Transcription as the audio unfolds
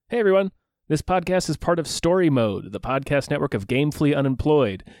Hey everyone, this podcast is part of Story Mode, the podcast network of Gamefully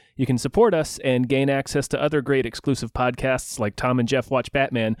Unemployed. You can support us and gain access to other great exclusive podcasts like Tom and Jeff Watch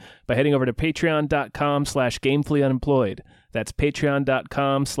Batman by heading over to patreon.com/gamefullyunemployed. That's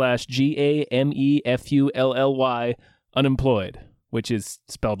patreon.com/GAMEFULLY unemployed, which is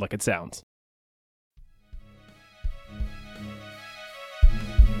spelled like it sounds.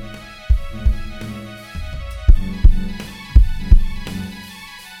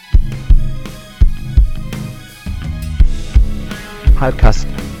 Halbkast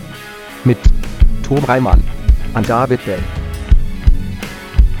mit Tom Reimann und David Bell.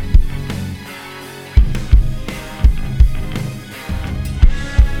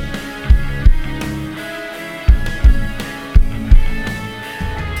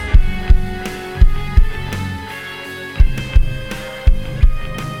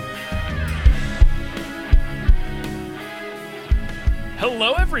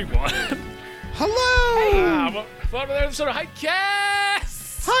 Hello everyone! Hello! Welcome to another episode of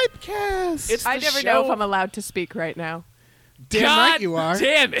Hypecast! Hypecast! It's I the never show. know if I'm allowed to speak right now. Damn God right you are.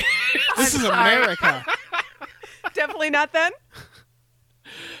 Damn it! This is America. Definitely not then.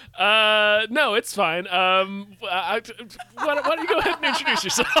 No, it's fine. Why don't you go ahead and introduce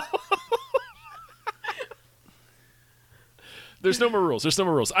yourself? There's no more rules.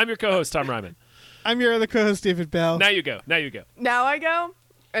 I'm your co-host, Tom Ryman. I'm your other co-host, David Bell. Now you go. Now I go?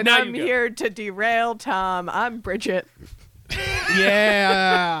 And Now I'm you go. here to derail Tom. I'm Bridget.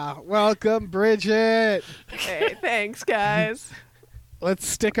 Yeah. Welcome, Bridget. Hey, thanks, guys. Let's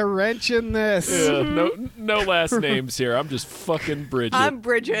stick a wrench in this. Yeah, no last names here. I'm just fucking Bridget. I'm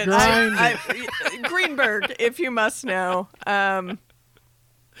Bridget. Grind. Greenberg, if you must know. I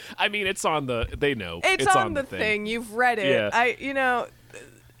mean, it's on the. They know. It's on the thing. You've read it. Yeah.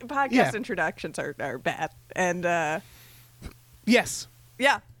 Podcast Yeah. introductions are bad. And, Yes.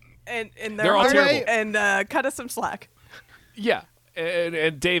 yeah. And They're all hard, terrible. And cut us some slack. Yeah.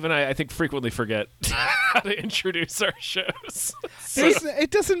 And Dave and I think, frequently forget how to introduce our shows.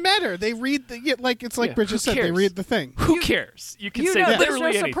 It doesn't matter. They read the it's like Yeah, Bridget who said. They cares? read the thing. Who cares? You can You say know, there's literally no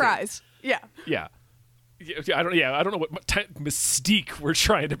anything. surprise. Yeah. Yeah. I don't know what mystique we're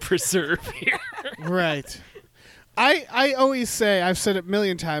trying to preserve here. Right. I always say, I've said it a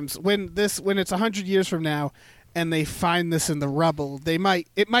million times, when it's 100 years from now and they find this in the rubble,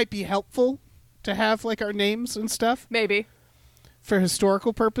 it might be helpful to have like our names and stuff Maybe. for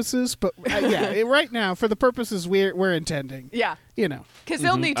historical purposes, but right now for the purposes we're intending. Yeah. You know. Because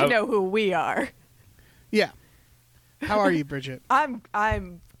they'll need to Oh. know who we are. Yeah. How are you, Bridget? I'm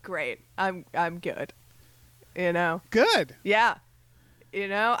great. I'm good. You know. Good. Yeah. You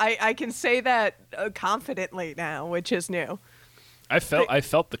know, I can say that confidently now, which is new. I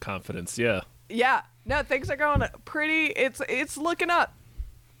felt the confidence. Yeah. Yeah. No, things are going pretty. It's looking up.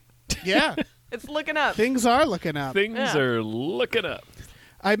 Yeah. It's looking up. Things are looking up. Things Yeah. are looking up.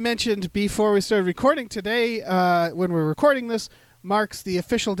 I mentioned before we started recording today, when we're recording this, marks the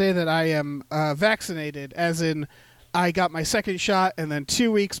official day that I am vaccinated, as in I got my second shot and then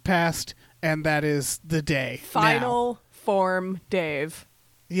 2 weeks passed, and that is the day. Final form, Dave.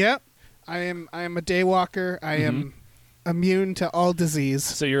 Yep. I am a day walker. I am immune to all disease.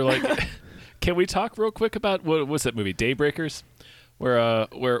 So you're like, can we talk real quick about what was that movie, Daybreakers? Where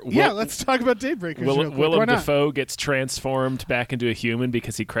Let's talk about Daybreakers real quick. Why Willem not? Dafoe gets transformed back into a human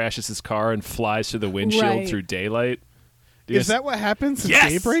because he crashes his car and flies through the windshield Right. through daylight. Do you Is guys- that what happens in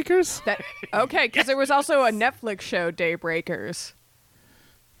Yes! Daybreakers? That okay? Because there was also a Netflix show, Daybreakers,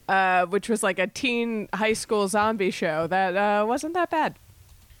 which was like a teen high school zombie show that wasn't that bad.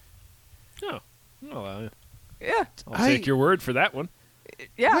 Oh, well, Yeah. I'll take your word for that one.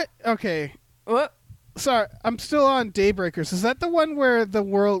 Yeah. What? Okay. What? Sorry, I'm still on Daybreakers. Is that the one where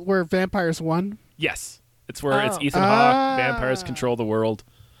where vampires won? Yes, it's where it's Oh. Ethan Hawke. Vampires control the world.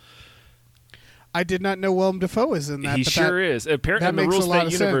 I did not know Willem Dafoe was in that. He but sure is. Apparently, that in the makes rules a of lot that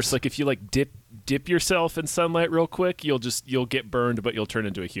of universe, sense. like if you like dip yourself in sunlight real quick, you'll get burned, but you'll turn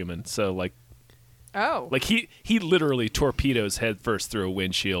into a human. So like Oh. he literally torpedoes headfirst through a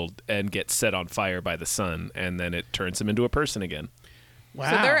windshield and gets set on fire by the sun, and then it turns him into a person again. Wow.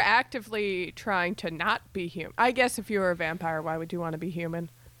 So they're actively trying to not be human. I guess if you were a vampire, why would you want to be human?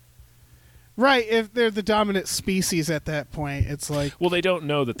 Right, if they're the dominant species at that point, it's like, Well, they don't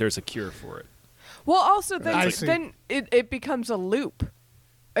know that there's a cure for it. Well, also I then, see. then it becomes a loop.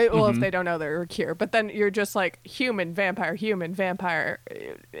 Well, if they don't know they're a cure, but then you're just like human, vampire,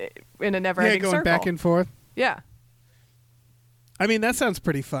 in a never-ending going circle. back and forth. Yeah, I mean, that sounds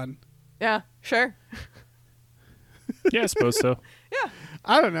pretty fun. yeah, sure. Yeah, I suppose so. Yeah,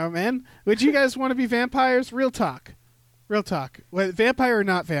 I don't know, man. Would you guys want to be vampires? Real talk. Real talk. Vampire or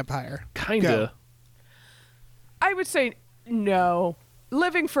not vampire? Kinda. I would say no.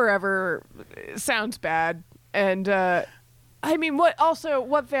 Living forever sounds bad. And, I mean, what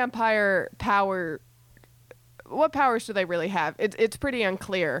vampire powers do they really have? It's pretty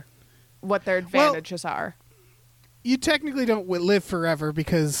unclear what their advantages are. You technically don't live forever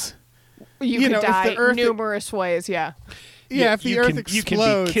because You could die numerous ways, yeah. Yeah, if the Earth explodes... You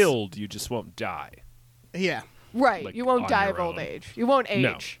can be killed, you just won't die. Yeah. Right, Like, you won't on die your of old own. age. You won't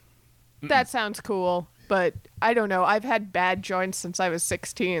age. No. That sounds cool, but I don't know. I've had bad joints since I was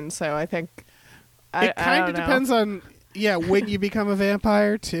 16, so I think... It kind of depends on, when you become a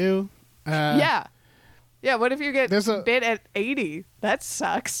vampire, too. Yeah, what if you get there's a- bit at 80? That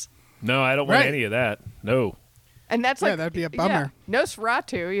sucks. No, I don't want Right. any of that. No. And that's like... that'd be a bummer. Yeah,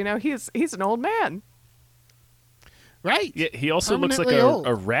 Nosferatu, he's an old man. Right. Yeah, he also looks like Permanently old.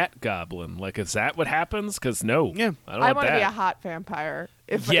 a rat goblin. Like, is that what happens? Because no, Yeah. I don't I want want to that. be a hot vampire,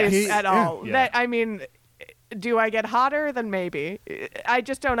 if Yes. at all. Yeah. That I mean, do I get hotter? Then maybe. I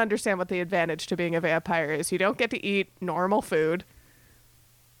just don't understand what the advantage to being a vampire is. You don't get to eat normal food.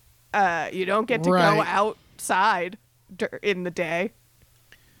 You don't get to go Right. outside in the day.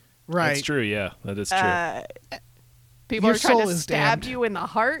 Right. That's true. Yeah, that is true. People Your are trying soul to is stab damned. you in the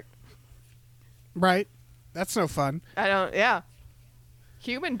heart. Right. That's no fun. I don't. Yeah.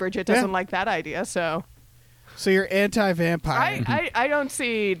 Human Bridget doesn't like that idea, so So you're anti-vampire. I don't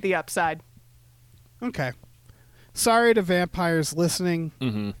see the upside. Okay. Sorry to vampires listening.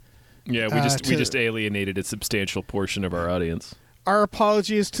 Yeah, we just alienated a substantial portion of our audience. Our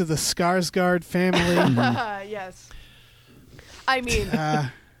apologies to the Skarsgård family. Yes. I mean,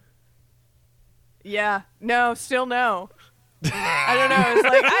 yeah. No, still no. I don't know.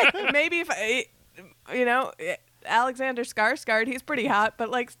 It's like, maybe if Alexander Skarsgård, he's pretty hot, but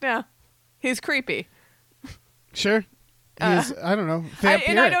like, no, he's creepy. Sure. He's, I don't know.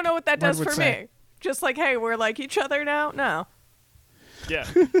 And I don't know what that one does would for say. me. Just like, hey, we're like each other now? No. Yeah.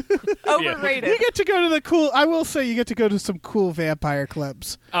 Overrated. You get to go to the cool... I will say you get to go to some cool vampire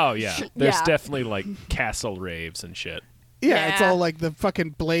clubs. Oh yeah. There's Yeah. definitely like castle raves and shit. Yeah, it's Yeah. all like the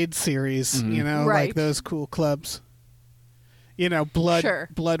fucking Blade series, like Right. those cool clubs. Blood Sure.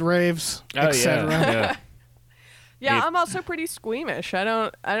 blood raves, Oh etc. yeah. Yeah, If- I'm also pretty squeamish. I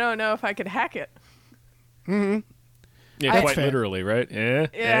don't know if I could hack it. Yeah, That's quite fair. literally, right? Yeah.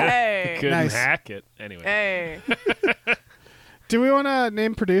 Hey. Couldn't Nice. hack it anyway. Hey. Do we want to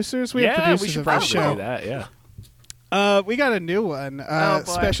name producers? We have Yeah, producers we should of our probably show. do that. Yeah. We got a new one. Oh,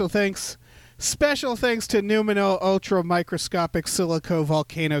 boy. Special thanks to Numino Ultra Microscopic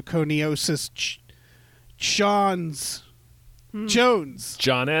Silicovolcanoconiosis Jones. Jones.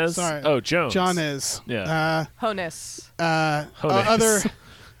 Sorry. Oh, Jones. Jones. Yeah. Honus. Other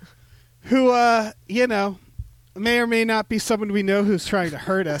who may or may not be someone we know who's trying to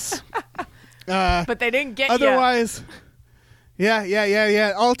hurt us. But they didn't get you. Otherwise,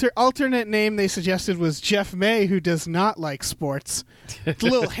 yeah. Alternate name they suggested was Jeff May, who does not like sports. It's a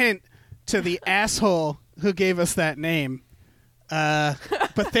little hint to the asshole who gave us that name. But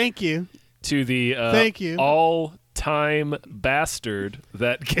thank you. To the Thank you. all-time bastard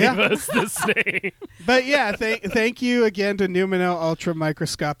that gave us this name. But yeah, thank you again to Numino Ultra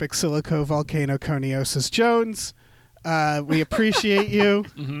Microscopic Silicovolcanoconiosis Jones. We appreciate you.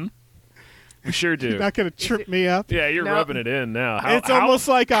 We sure do. You're not going to trip me up. Yeah, you're No. rubbing it in now. How, It's almost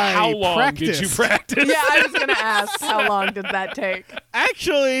like I How long practiced. did you practice? Yeah, I was gonna ask how long did that take?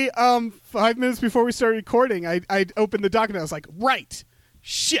 Actually, 5 minutes before we started recording, I opened the document. I was like, right,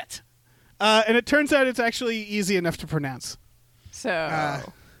 shit. And it turns out it's actually easy enough to pronounce. So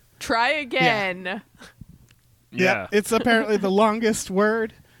try again. Yeah. It's apparently the longest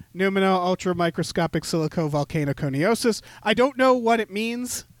word. Numino Ultra Microscopic Silicovolcanoconiosis. I don't know what it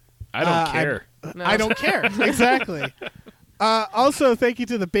means. I don't care. No. I don't care. Exactly. Also, thank you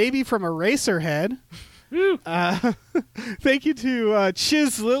to the baby from Eraserhead. Thank you to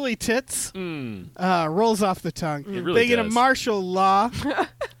Chiz Lily Tits. Rolls off the tongue. It really Thank you to does. Marshall Law.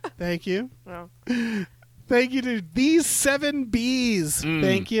 Thank you. No. Thank you to These 7 Bees.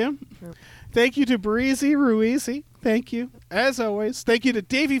 Thank you. Thank you to Breezy Ruizy. Thank you. As always. Thank you to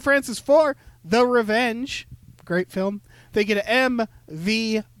Davy Francis for The Revenge. Great film. Thank you to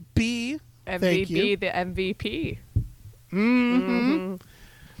MVB. Thank you. MVP, the MVP.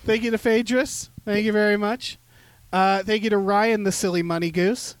 Thank you to Phaedrus. Thank you very much. Thank you to Ryan, the silly money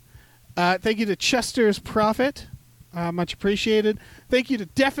goose. Thank you to Chester's Prophet. Much appreciated. Thank you to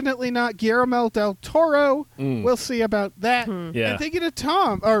definitely not Guillermo del Toro. We'll see about that. Yeah. And thank you to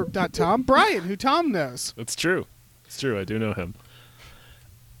Tom, or not Tom, Brian, who Tom knows. It's true. It's true. I do know him.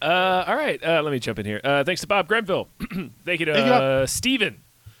 All right, let me jump in here. Thanks to Bob Grenville. Thank you to Steven.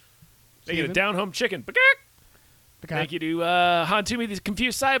 Thank you to Down Home Chicken. Thank you to Han Toomey, the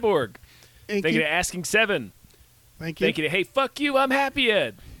Confused Cyborg. Thank you to Asking Seven. Thank you. Thank you to Hey Fuck You, I'm Happy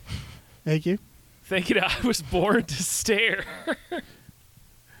Ed. Thank you. Thank you to I Was Born to Stare.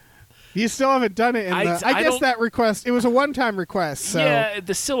 You still haven't done it. I guess that request, it was a one-time request. So. Yeah,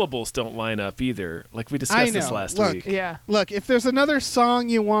 the syllables don't line up either. Like we discussed this last week. Yeah. Look, if there's another song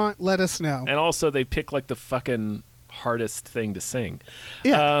you want, let us know. And also, they pick like the fucking hardest thing to sing.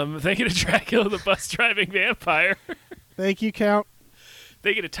 Yeah. Thank you to Dracula, the bus-driving vampire. Thank you, Count.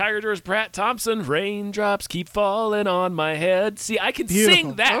 Thank you to Tiger George Pratt Thompson. Raindrops keep falling on my head. See, I can Beautiful.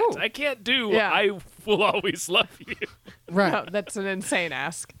 sing that. Oh. I can't do Yeah. I Will Always Love You. Right. No, that's an insane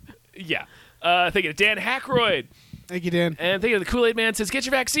ask. Yeah. Thank you to Dan Hackroyd. Thank you, Dan. And thank you to the Kool-Aid Man says, get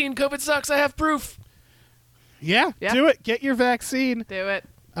your vaccine. COVID sucks. I have proof. Yeah, Yeah. do it. Get your vaccine. Do it.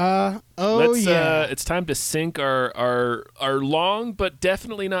 It's time to sink our long but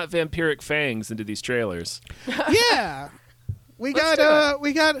definitely not vampiric fangs into these trailers. Yeah. We Let's got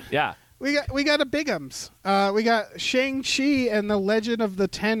do Yeah. we got a bigums. We got Shang-Chi and the Legend of the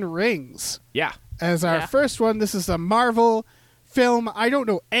Ten Rings Yeah. as our Yeah. first one. This is a Marvel film. I don't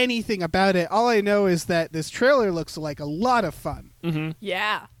know anything about it. All I know is that this trailer looks like a lot of fun.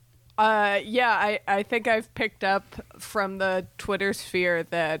 Yeah. I think I've picked up from the Twitter sphere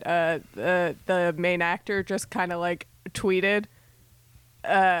that the main actor just kind of like tweeted,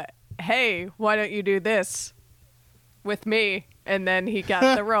 hey, why don't you do this with me? And then he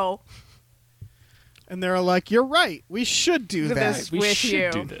got the role. And they're like, "You're right. We should do Do that." this. We With should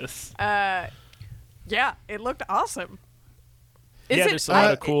you. do this. Yeah, it looked awesome. There's a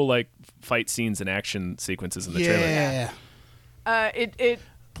lot of cool like fight scenes and action sequences in the trailer. Yeah. It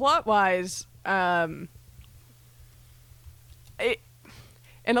plot wise, it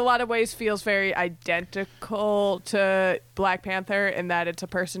in a lot of ways feels very identical to Black Panther in that it's a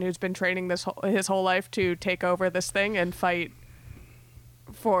person who's been training his whole life to take over this thing and fight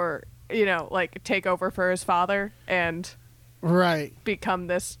for take over for his father and Right. become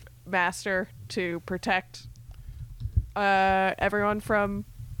this master to protect everyone from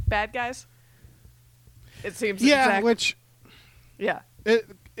bad guys. It seems Which yeah.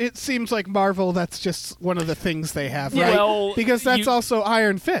 it seems like Marvel. That's just one of the things they have, Yeah. right? Well, because that's also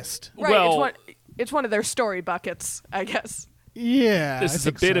Iron Fist. Right, Well- it's one of their story buckets, I guess. Yeah. This I is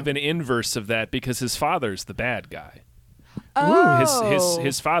a think bit so. of an inverse of that because his father's the bad guy. Oh,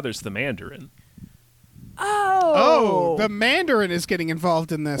 His father's the Mandarin. Oh, the Mandarin is getting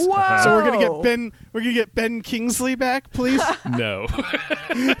involved in this. Whoa. So we're gonna get Ben Kingsley back, please. No.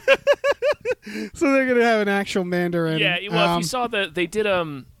 So they're gonna have an actual Mandarin. Yeah, well, if you saw they did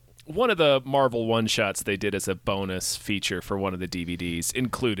one of the Marvel one-shots they did as a bonus feature for one of the DVDs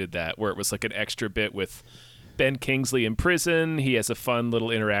included that, where it was like an extra bit with Ben Kingsley in prison. He has a fun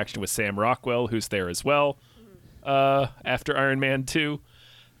little interaction with Sam Rockwell, who's there as well, after Iron Man 2.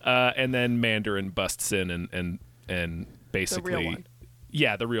 And then Mandarin busts in and basically... The real one.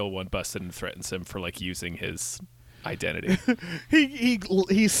 Yeah, the real one busts in and threatens him for like using his identity.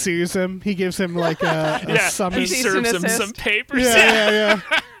 he sues him. He gives him like a Yeah, summons. he Cease and serves him assist. some papers. Yeah.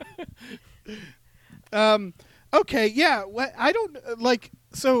 Okay. Yeah. What I don't like.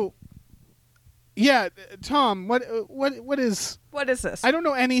 So. Yeah, Tom. What is? What is this? I don't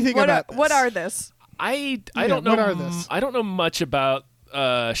know anything about this. What are this? I Yeah, don't know. what are this? I don't know much about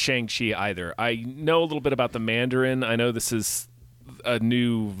Shang-Chi either. I know a little bit about the Mandarin. I know this is a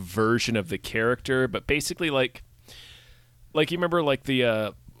new version of the character, but basically, like you remember, like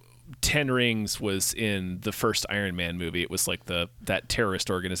the Ten Rings was in the first Iron Man movie. It was like that terrorist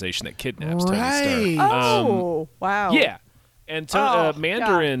organization that kidnaps Right. Tony Stark. Oh, wow. Yeah, and Oh,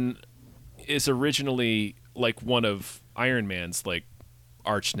 Mandarin is originally like one of Iron Man's like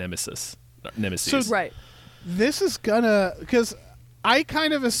arch nemesis. So- Right. This is gonna, because I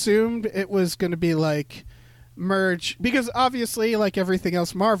kind of assumed it was gonna be like merge, because obviously, like everything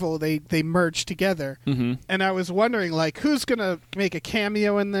else Marvel, they merge together. Mm-hmm. And I was wondering, like, who's gonna make a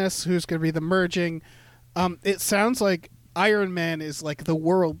cameo in this? Who's gonna be the merging? It sounds like Iron Man is like the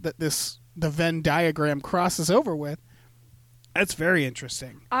world that the Venn diagram crosses over with. That's very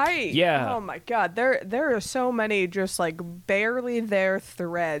interesting. Yeah. Oh my God. There are so many just like barely there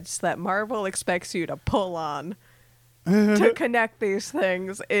threads that Marvel expects you to pull on to connect these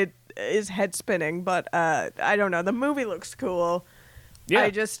things. It is head spinning, but I don't know. The movie looks cool. Yeah.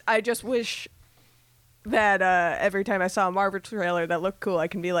 I just wish that every time I saw a Marvel trailer that looked cool, I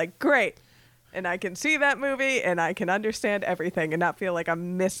can be like, great. And I can see that movie and I can understand everything and not feel like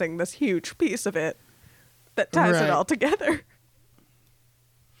I'm missing this huge piece of it that ties Right. it all together.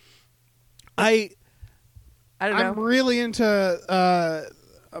 I don't know. I'm really into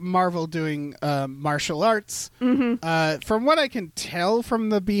Marvel doing martial arts. From what I can tell from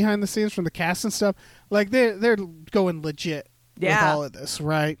the behind the scenes, from the cast and stuff, like they're going legit with all of this,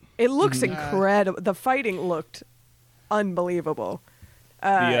 right? It looks incredible. The fighting looked unbelievable.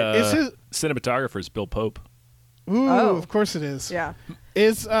 The cinematographer is Bill Pope. Ooh, Oh. of course it is. Yeah.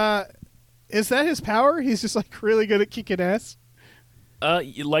 Is that his power? He's just like really good at kicking ass.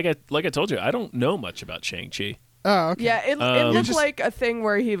 Like I told you, I don't know much about Shang-Chi. Oh, okay. Yeah, it looked just- like a thing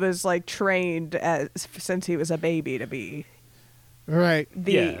where he was like trained since he was a baby to be Right.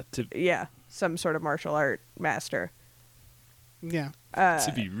 some sort of martial art master. Yeah.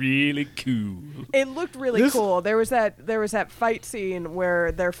 To be really cool. It looked really This- cool. There was that fight scene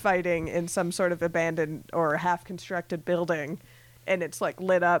where they're fighting in some sort of abandoned or half constructed building, and it's like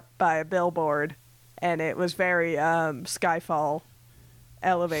lit up by a billboard, and it was very Skyfall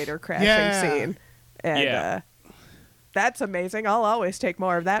elevator crashing scene. And that's amazing. I'll always take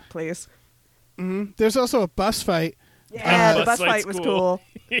more of that, please. There's also a bus fight Yeah, the bus bus fight's fight was cool.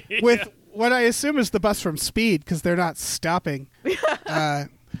 cool. with what I assume is the bus from Speed because they're not stopping. A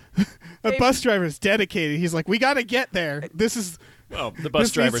bus driver is dedicated. He's like, we got to get there. This is. Well, the bus This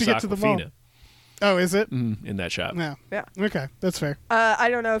needs driver's to get to the mall. Aquafina Oh, is it? in that shop. No. Yeah. Okay, that's fair. I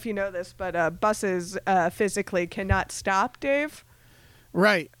don't know if you know this, but buses physically cannot stop, Dave.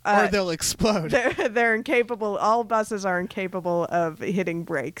 Right, or they'll explode. They're incapable. All buses are incapable of hitting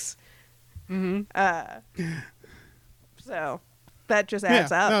brakes. So that just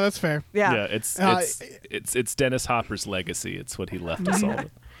adds up. No, that's fair. Yeah. It's Dennis Hopper's legacy. It's what he left us all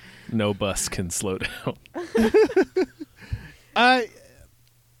with. No bus can slow down.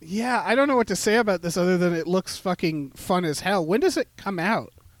 Yeah, I don't know what to say about this other than it looks fucking fun as hell. When does it come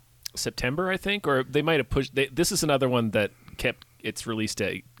out? September, I think, or they might have pushed. This is another one that kept its release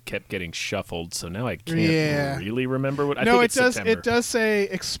date kept getting shuffled. So now I can't really remember what. I No, think it it's does. September. It does say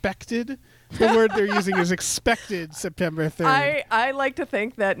expected. The word they're using is expected September 3rd. I like to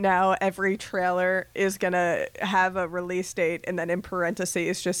think that now every trailer is going to have a release date and then in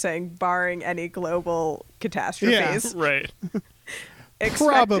parentheses just saying barring any global catastrophes. Right. Expected.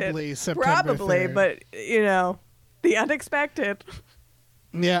 Probably September Probably, 3rd. but, the unexpected.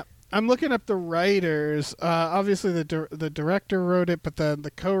 Yeah, I'm looking up the writers. Obviously, the director wrote it, but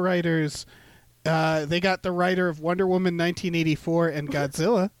the co-writers, they got the writer of Wonder Woman 1984 and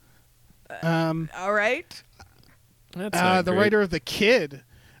Godzilla. All right. That's not the great. writer of The Kid.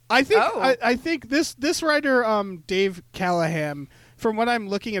 I think Oh. I think this writer, Dave Callahan, from what I'm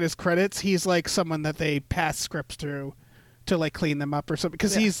looking at his credits, he's like someone that they pass scripts through to like clean them up or something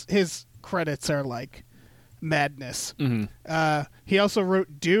because his credits are like madness. He also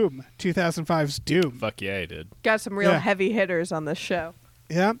wrote Doom, 2005's Doom. Fuck yeah, he did. Got some real Yeah. heavy hitters on this show.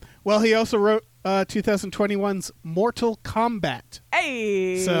 Yeah. Well, he also wrote 2021's Mortal Kombat.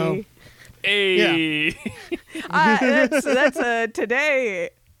 Hey. So Hey. that's a today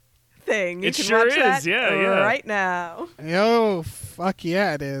thing. You It can sure watch that is, yeah. right now. Oh, fuck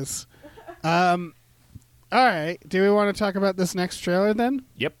yeah, it is. All right. Do we want to talk about this next trailer then?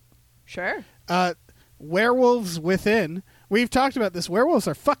 Yep. Sure. Werewolves Within. We've talked about this. Werewolves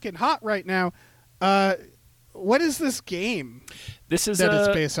are fucking hot right now. What is this game? This is That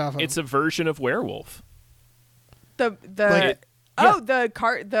it's based off of. It's a version of Werewolf. The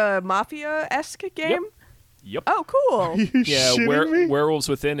the mafia-esque game. Yep. Oh, cool. You Yeah, shitting me? Werewolves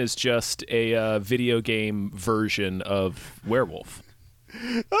Within is just a video game version of Werewolf.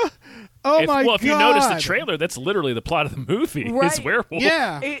 Oh if, my god! well, if you notice the trailer, that's literally the plot of the movie. Is Right. Werewolf.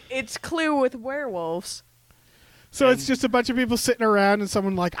 Yeah. It's Clue with werewolves. So it's just a bunch of people sitting around and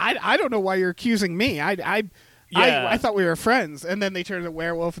someone like, I don't know why you're accusing me. I thought we were friends. And then they turn to a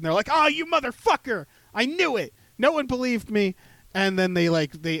werewolf and they're like, oh, you motherfucker! I knew it. No one believed me. And then they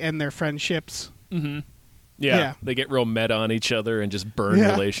end their friendships. Yeah. They get real meta on each other and just burn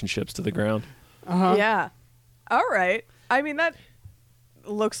Yeah. relationships to the ground. Uh-huh. Yeah. All right. I mean, that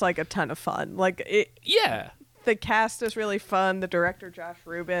looks like a ton of fun. Like Yeah. the cast is really fun. The director Josh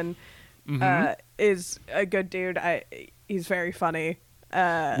Rubin is a good dude. He's very funny.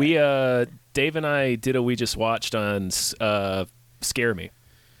 We Dave and I did a We Just Watched on Scare Me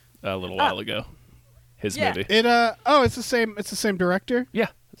a little while ago. His Yeah. movie. It's the same director. Yeah,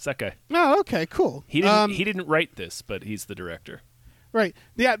 it's that guy. Oh, okay, cool. He didn't write this, but he's the director. Right.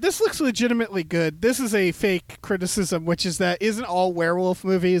 Yeah, this looks legitimately good. This is a fake criticism, which is that isn't all werewolf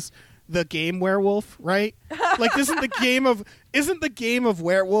movies the game Werewolf, right? Like isn't the game of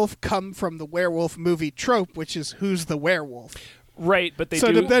werewolf come from the werewolf movie trope, which is who's the werewolf? Right, but they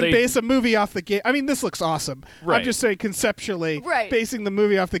so do. to then they, base a movie off the game. I mean, this looks awesome. Right. I'm just saying conceptually, Right. basing the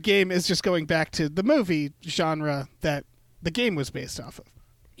movie off the game is just going back to the movie genre that the game was based off of.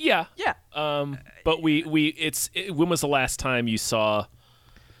 yeah. Yeah. But when was the last time you saw?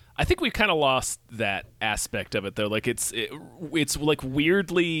 I think we kind of lost that aspect of it though. Like it's like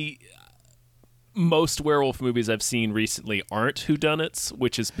weirdly, most werewolf movies I've seen recently aren't whodunits,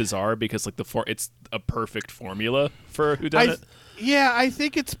 which is bizarre because like it's a perfect formula for a whodunit. I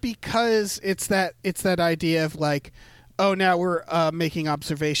think it's because it's that idea of like, oh, now we're making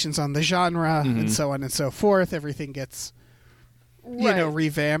observations on the genre and so on and so forth. Everything gets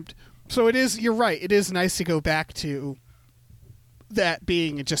revamped. So it is. You're right. It is nice to go back to that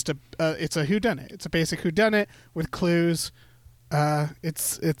being just it's a whodunit. It's a basic whodunit with clues.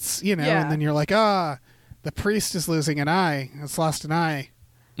 It's and then you're like, the priest is losing an eye. It's lost an eye.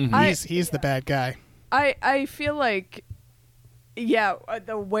 He's the bad guy. I feel like,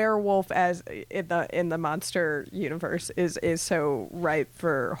 the werewolf as in the monster universe is so ripe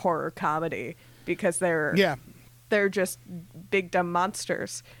for horror comedy because they're just big dumb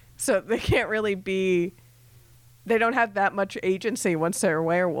monsters, so they can't really be. They don't have that much agency once they're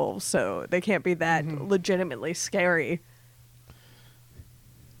werewolves, so they can't be that legitimately scary.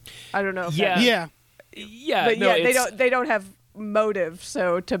 I don't know. If Yeah. but no, they don't have motive,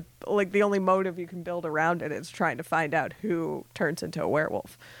 so to like the only motive you can build around it is trying to find out who turns into a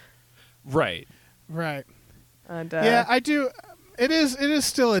werewolf. Right. And I do. It is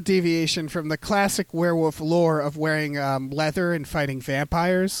still a deviation from the classic werewolf lore of wearing leather and fighting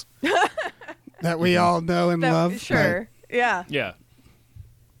vampires that we all know and love. Sure. Yeah. Yeah.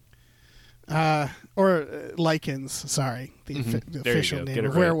 Or lichens. Sorry, the official name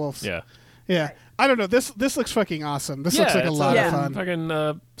of werewolves. Yeah. Yeah. I don't know. This looks fucking awesome. This looks like a lot of fun.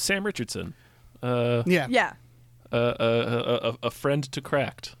 Fucking Sam Richardson. Yeah. A friend to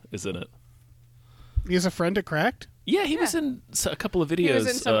Cracked is in it. He's a friend of Cracked? Yeah, he was in a couple of videos. He was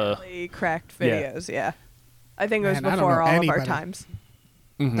in some really cracked videos. Yeah. I think it was Man, I don't before know all of anybody. our times.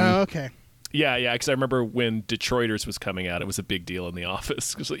 Oh, okay. Yeah, because I remember when Detroiters was coming out, it was a big deal in the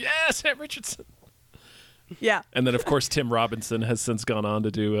office. It was like, yeah, Sam Richardson. Yeah. And then, of course, Tim Robinson has since gone on to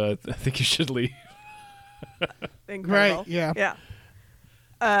do I Think You Should Leave. Incredible. Right, yeah. Yeah.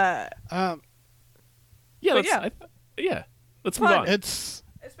 Yeah, let's move Fun. on. It's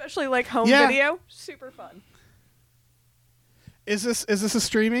Especially like home Yeah. video. Super fun. is this a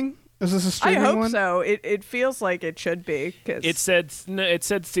streaming? Is this a I streaming hope one? so. It feels like it should be. Cause It said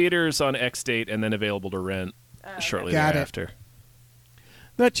theaters on X date and then available to rent shortly Got it. thereafter.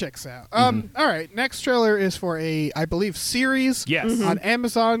 That checks out. All right. Next trailer is for I believe, series Yes. on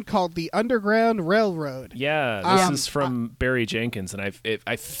Amazon called The Underground Railroad. Yeah, this is from Barry Jenkins, and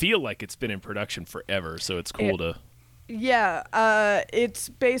I feel like it's been in production forever, so it's cool to. Yeah. It's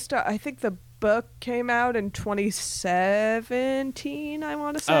based on, I think the book came out in 2017, I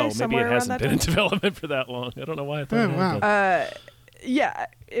want to say. Oh, maybe somewhere it around hasn't that been in time. development for that long. I don't know why I thought Oh, it had wow. been. Yeah,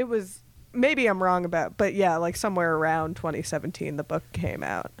 it was. Maybe I'm wrong but yeah, like somewhere around 2017, the book came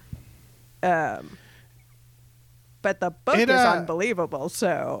out. But the book is unbelievable.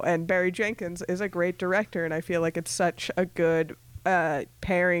 So, and Barry Jenkins is a great director, and I feel like it's such a good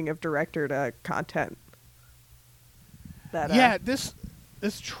pairing of director to content. That this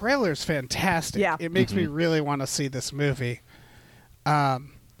trailer's fantastic. Yeah. It makes me really want to see this movie.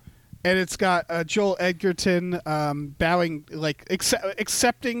 And it's got Joel Edgerton bowing, like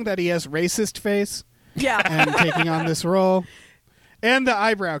accepting that he has racist face yeah, and taking on this role, and the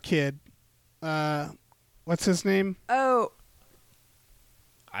eyebrow kid. What's his name? oh,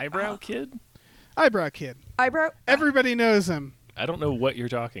 Eyebrow Kid? Eyebrow kid. eyebrow. Everybody knows him. I don't know what you're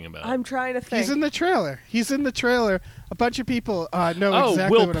talking about. I'm trying to think. He's in the trailer. A bunch of people know Oh,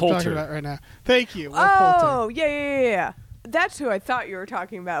 exactly Will what I'm Poulter. talking about right now. Thank you, Will Oh, Poulter. yeah. That's who I thought you were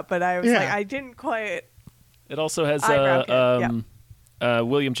talking about, but I was Yeah. like, I didn't quite. It also has Eyebrow Kid,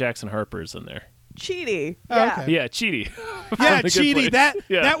 William Jackson Harper's in there. Cheaty. Oh, Yeah. okay. Yeah, Cheaty. Yeah, From The Good Cheaty. Place.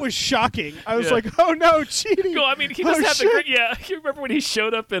 Yeah. That was shocking. I was Yeah. like, oh no, Cheaty. Well, I mean, he Oh, does have the shit. great. Yeah, you remember when he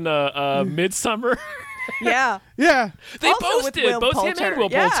showed up in Midsummer? Yeah. Yeah, They Also both with did. Will Both him Poulter. and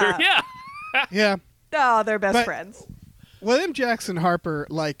Will Yeah. Poulter. Yeah. yeah. Oh, they're best But- friends. William Jackson Harper,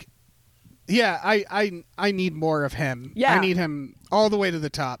 like, yeah, I need more of him. Yeah. I need him all the way to the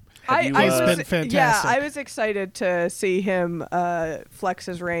top. Have you, He's uh, been fantastic. Yeah, I was excited to see him flex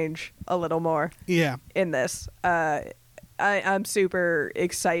his range a little more Yeah. in this. I'm super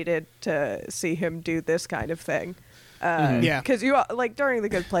excited to see him do this kind of thing. Yeah. Because you like during The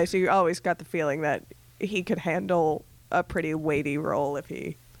Good Place, you always got the feeling that he could handle a pretty weighty role if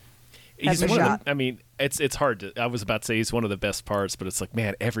he. He's a one of shot. the, I mean, it's hard to. I was about to say he's one of the best parts, but it's like,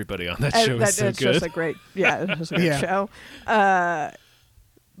 man, everybody on that And show is so it's good. just a great, it's just a great Yeah. show.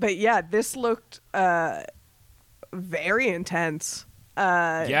 But yeah, this looked very intense.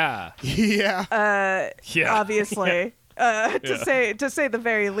 Yeah, Yeah. yeah. Obviously, to say the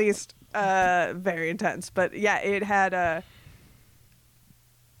very least, very intense. But yeah, it had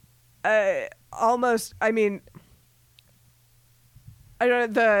almost. I mean, I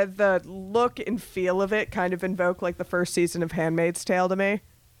don't know, the look and feel of it kind of invoke like the first season of Handmaid's Tale to me.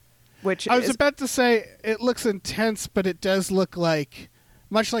 Which I was is, about to say it looks intense, but it does look like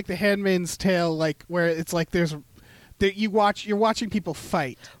much like the Handmaid's Tale, like where it's like you're watching people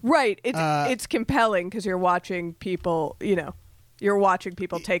fight. right. It's compelling because you're watching people. You're watching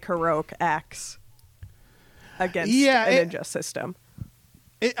people take heroic acts against an unjust system.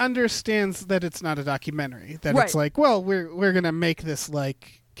 It understands that it's not a documentary. That Right. it's like, well, we're gonna make this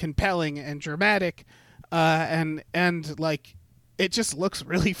like compelling and dramatic, and like it just looks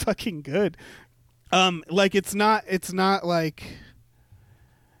really fucking good. Like it's not like,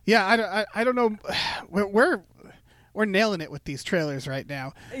 yeah, I don't know, we're nailing it with these trailers right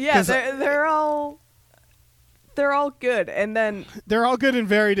now. Yeah, 'Cause, they're all good, and then they're all good in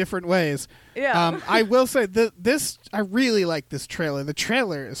very different ways. yeah, I will say I really like this trailer. The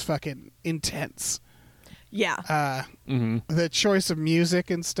trailer is fucking intense. yeah. The choice of music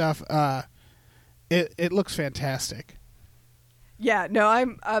and stuff, it looks fantastic. Yeah, no,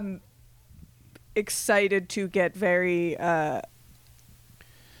 I'm excited to get very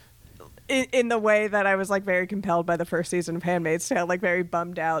in the way that I was like very compelled by the first season of Handmaid's Tale, like very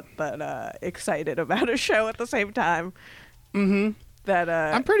bummed out but excited about a show at the same time. Mm-hmm. That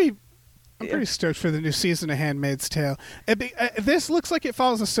I'm pretty stoked for the new season of Handmaid's Tale. This looks like it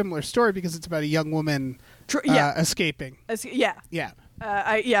follows a similar story because it's about a young woman escaping. yeah. Yeah.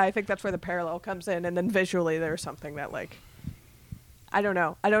 I think that's where the parallel comes in, and then visually there's something that like I don't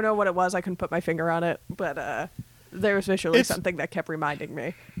know what it was. I couldn't put my finger on it, but there was visually something that kept reminding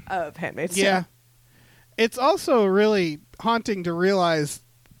me of Handmaid's Tale. Yeah. It's also really haunting to realize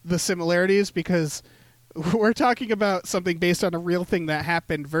the similarities because we're talking about something based on a real thing that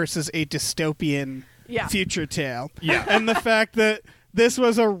happened versus a dystopian future tale. Yeah. And the fact that this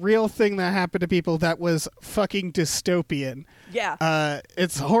was a real thing that happened to people that was fucking dystopian. Yeah.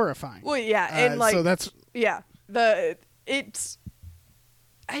 It's horrifying. Well, yeah, and like so that's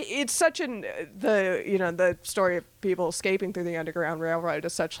it's such the story of people escaping through the Underground Railroad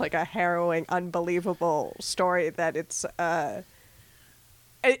is such like a harrowing, unbelievable story that it's I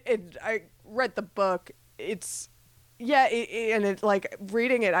read the book. It's and it like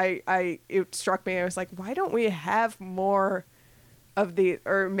reading it it struck me. I was like, why don't we have more of the,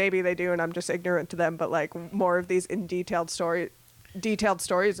 or maybe they do and I'm just ignorant to them, but like more of these detailed stories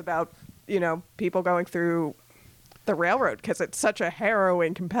about people going through the railroad, because it's such a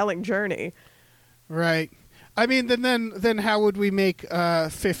harrowing, compelling journey. right. I mean, then how would we make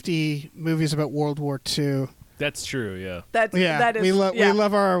 50 movies about World War II? That's true. Yeah. That is we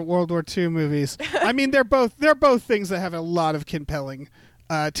love our World War II movies. I mean, they're both things that have a lot of compelling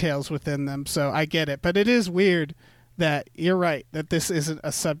tales within them. So I get it, but it is weird that you're right that this isn't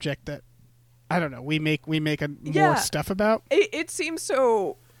a subject that I don't know. We make more stuff about. It seems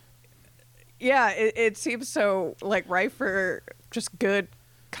so. Yeah, it seems so like ripe for just good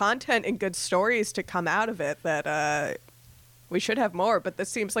content and good stories to come out of it that we should have more. But this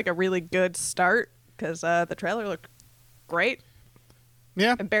seems like a really good start because the trailer looked great.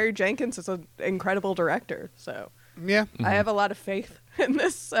 Yeah, And Barry Jenkins is an incredible director, so yeah, I have a lot of faith in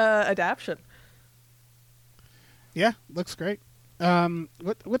this adaptation. yeah. Looks great.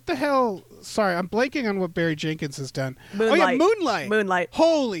 What the hell? Sorry, I'm blanking on what Barry Jenkins has done. Oh yeah, Moonlight. Moonlight.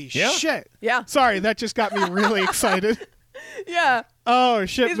 Holy Yeah. shit! Yeah. Sorry, that just got me really excited. Yeah, Oh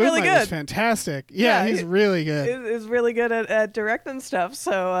shit, He's Moonlight really was good. fantastic. Yeah, he's he- really good. is really good at directing stuff.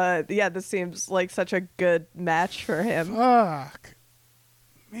 So this seems like such a good match for him. Fuck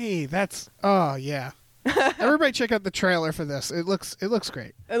me, that's yeah. Everybody check out the trailer for this. It looks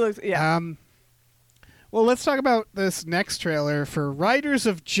great. It looks Well, let's talk about this next trailer for Riders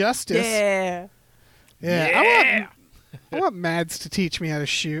of Justice. yeah. Yeah. I want Mads to teach me how to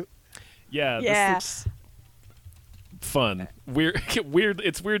shoot. Yeah. Yeah. This looks fun. Weird.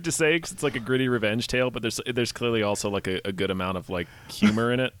 It's weird to say because it's like a gritty revenge tale, but there's clearly also like a good amount of like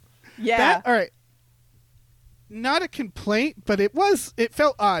humor in it. Yeah. All right. Not a complaint, but it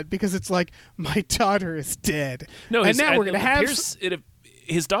felt odd because it's like my daughter is dead. No, and now we're gonna have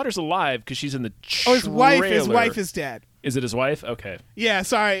his daughter's alive because she's in the his wife trailer. is dead. Is it his wife? Okay. Yeah,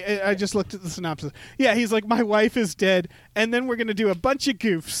 sorry, I just looked at the synopsis. Yeah, he's like, my wife is dead, and then we're gonna do a bunch of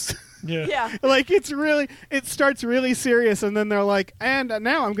goofs. Yeah. Like it starts really serious, and then they're like, and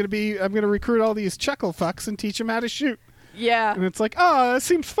now I'm gonna recruit all these chuckle fucks and teach them how to shoot. Yeah. And it's like, oh, that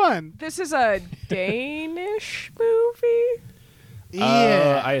seems fun. This is a Danish movie.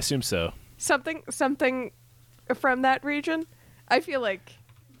 Yeah. I assume so. Something from that region. I feel like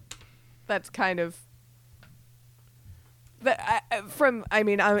that's kind of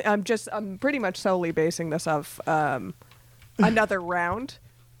I'm pretty much solely basing this off Another Round.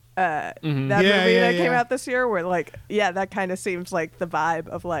 That movie that came out this year, where like, that kind of seems like the vibe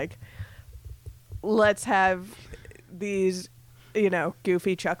of like, let's have these,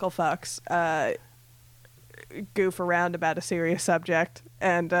 goofy chuckle fucks goof around about a serious subject,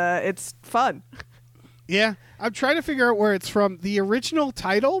 and it's fun. Yeah, I'm trying to figure out where it's from. The original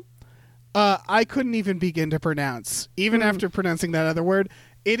title, I couldn't even begin to pronounce, even after pronouncing that other word.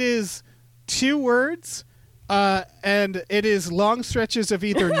 It is 2 words, and it is long stretches of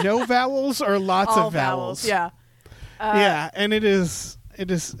either no vowels or lots All of vowels. Yeah. And it's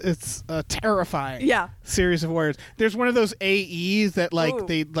a terrifying series of words. There's one of those AEs that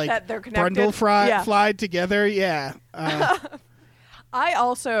that they're connected. bundle fly together. Yeah.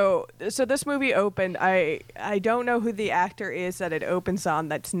 So this movie opened. I don't know who the actor is that it opens on.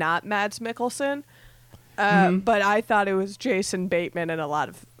 That's not Mads Mikkelsen. But I thought it was Jason Bateman in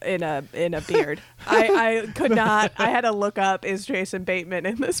a beard. I could not. I had to look up, is Jason Bateman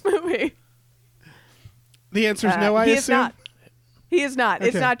in this movie? The answer is no. I assume he is not. Okay.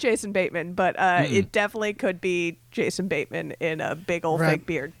 It's not Jason Bateman, but it definitely could be Jason Bateman in a big old fake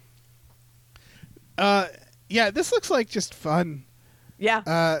beard. This looks like just fun.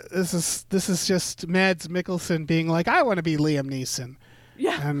 Yeah. This is just Mads Mikkelsen being like, I want to be Liam Neeson.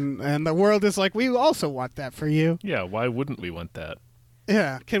 Yeah. And the world is like, we also want that for you. Yeah, why wouldn't we want that?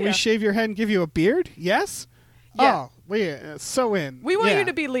 Yeah. Can we shave your head and give you a beard? Yes? Yeah. Oh, we so in. We want you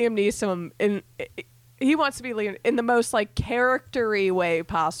to be Liam Neeson he wants to be Liam in the most like character-y way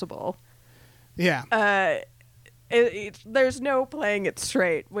possible. Yeah. There's no playing it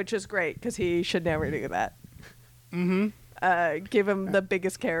straight, which is great because he should never do that. Mm-hmm. Give him the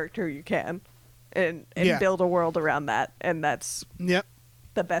biggest character you can, and build a world around that, and that's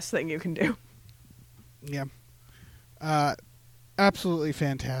the best thing you can do. Yeah. Absolutely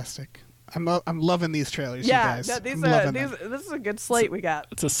fantastic. I'm loving these trailers, you Yeah, guys. no, this is a good slate we got.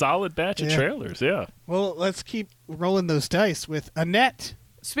 It's a solid batch of trailers, yeah. Well, let's keep rolling those dice with Annette.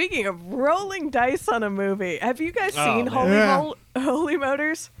 Speaking of rolling dice on a movie, have you guys seen man. Holy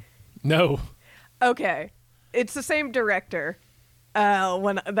Motors? No. Okay. It's the same director.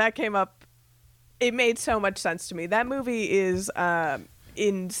 When that came up, it made so much sense to me. That movie is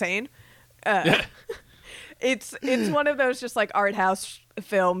insane. It's one of those just like art house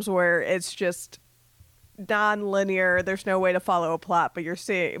films where it's just non-linear. There's no way to follow a plot, but you're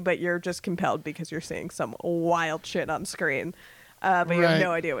just compelled because you're seeing some wild shit on screen, but you have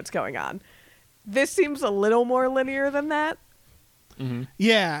no idea what's going on. This seems a little more linear than that. Mm-hmm.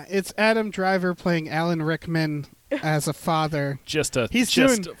 Yeah, it's Adam Driver playing Alan Rickman as a father. He's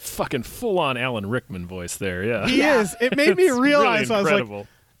just a fucking full-on Alan Rickman voice there, yeah. He is. It made me realize, really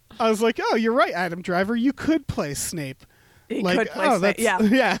I was like, oh, you're right, Adam Driver. You could play Snape. He could play Snape,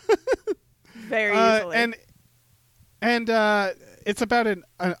 yeah. Very easily. And it's about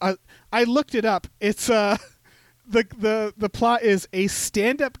I looked it up. It's the plot is a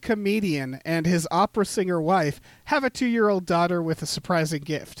stand-up comedian and his opera singer wife have a 2-year-old daughter with a surprising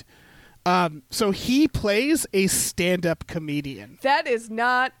gift. So he plays a stand-up comedian. That is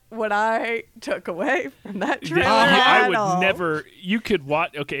not what I took away from that trailer. I would never. You could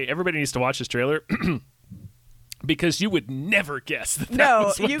watch. Okay, everybody needs to watch this trailer because you would never guess that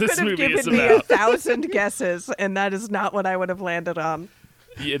was what you this could have movie is given me about. 1,000 guesses, and that is not what I would have landed on.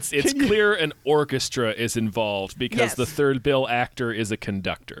 It's clear an orchestra is involved because the third bill actor is a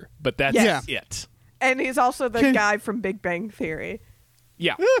conductor, but that's it. And he's also the guy from Big Bang Theory.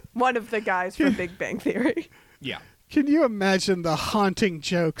 Yeah. One of the guys from Big Bang Theory. Yeah. Can you imagine the haunting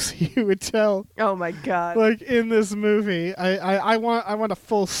jokes you would tell? Oh my god! Like in this movie, I want a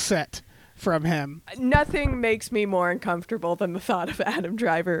full set from him. Nothing makes me more uncomfortable than the thought of Adam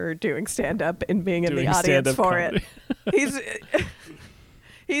Driver doing stand-up and being in the audience for comedy. it.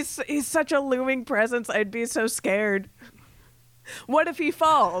 He's such a looming presence. I'd be so scared. What if he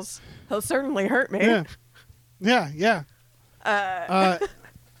falls? He'll certainly hurt me. Yeah. God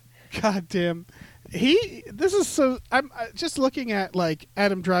damn. This is so. I'm just looking at like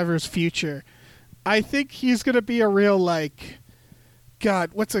Adam Driver's future. I think he's gonna be a real like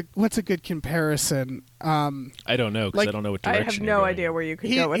God, what's a good comparison? I don't know because Like, I don't know what I direction. have you're no going idea in. where you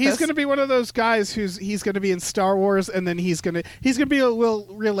could go with He's this. going to be one of those guys he's going to be in Star Wars, and then he's going to be a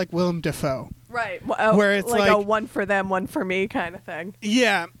real like Willem Dafoe. Right. Where it's like a like- one for them, one for me kind of thing.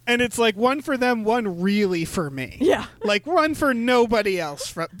 Yeah, and it's like one for them, one really for me. Yeah. Like one for nobody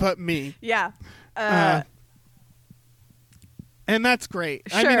else but me. Yeah. And that's great.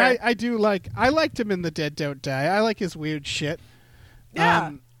 I mean, Sure. I liked him in The Dead Don't Die. I like his weird shit.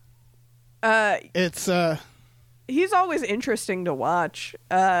 Yeah. It's He's always interesting to watch.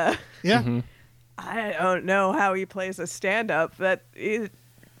 yeah. I don't know how he plays a stand-up.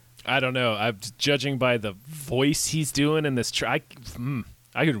 I don't know. I'm judging by the voice he's doing in this. I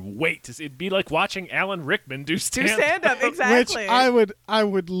could wait to see. It'd be like watching Alan Rickman do Do stand. stand-up, exactly. Which I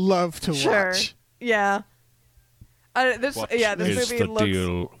would love to Sure. watch. Yeah. This What this is movie the looks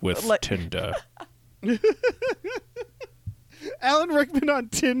deal with like- Tinder? Alan Rickman on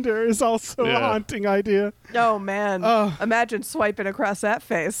Tinder is also a Yeah. haunting idea. Oh man. Oh. Imagine swiping across that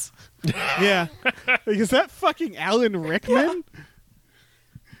face. Yeah. Is that fucking Alan Rickman?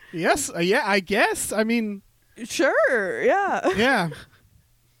 Yes. Yeah, I guess. I mean, Sure. Yeah.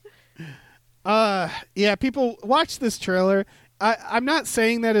 yeah. Yeah, people watch this trailer. I'm not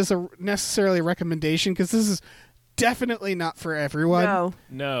saying that as a necessarily recommendation because this is definitely not for everyone. No.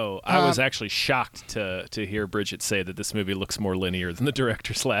 No, I was actually shocked to hear Bridget say that this movie looks more linear than the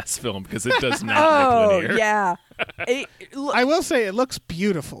director's last film because it does not Oh look linear. yeah. I will say it looks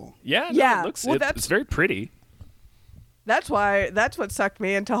beautiful. Yeah, no, Yeah, It looks. well, it's very pretty. That's what sucked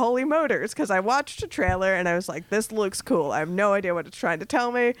me into Holy Motors, because I watched a trailer and I was like, this looks cool. I have no idea what it's trying to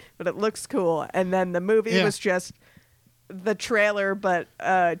tell me, but it looks cool. And then the movie Yeah. was just the trailer, but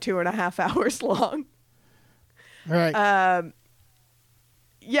 2.5 hours long. All right.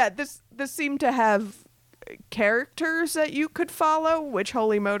 Yeah, this seemed to have characters that you could follow, which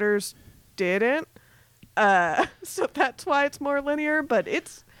Holy Motors didn't. So that's why it's more linear, but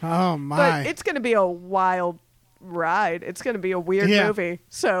it's oh my. but it's going to be a wild ride. It's going to be a weird Yeah. movie.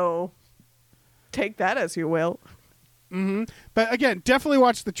 So take that as you will. But again, definitely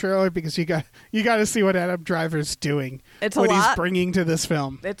watch the trailer because you got to see what Adam Driver's doing. It's a what he's lot. bringing to this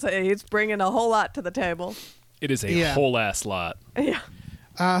film. He's bringing a whole lot to the table. It is a Yeah. whole ass lot.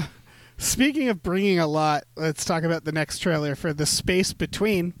 Yeah. Speaking of bringing a lot, let's talk about the next trailer for The Space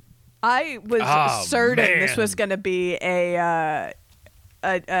Between. I was Oh, certain this man. was going to be a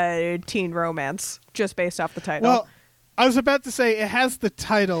teen romance just based off the title. Well, I was about to say it has the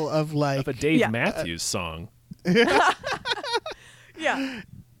title of like Of a Dave Yeah. Matthews song. yeah.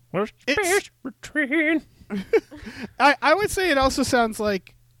 Where's It's- Space Between? I would say it also sounds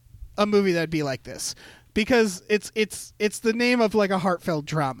like a movie that'd be like this because it's the name of like a heartfelt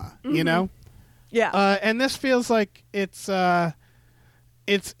drama, you know? Yeah. And this feels like it's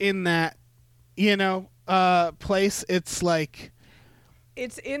in that, you know, place. It's like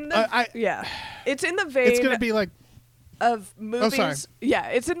it's in the I- It's in the vein it's going to be like of movies. sorry. Yeah,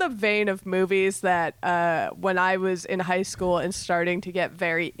 it's in the vein of movies that when I was in high school and starting to get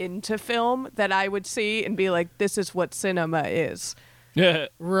very into film, that I would see and be like, "This is what cinema is." Yeah.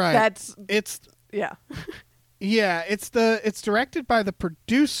 right. That's Yeah, it's it's directed by the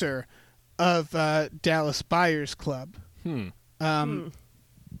producer of Dallas Buyers Club.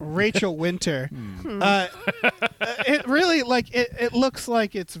 Rachel Winter. It really it looks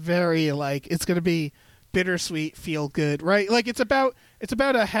like it's very like it's going to be bittersweet, feel good, right? Like it's about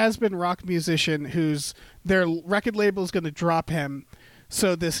a has-been rock musician whose their record label is going to drop him.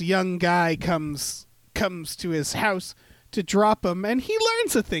 So this young guy comes to his house to drop him, and he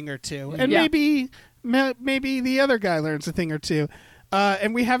learns a thing or two, and Yeah. maybe the other guy learns a thing or two.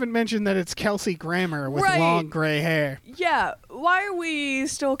 And we haven't mentioned that it's Kelsey Grammer with Right. long gray hair. yeah. Why are we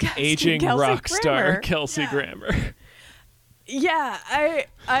still casting Aging Kelsey rock star Grammer? Kelsey Yeah. Grammer. Yeah,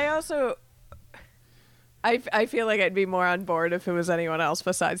 I also I feel like I'd be more on board if it was anyone else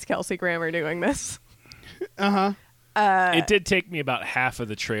besides Kelsey Grammer doing this. It did take me about half of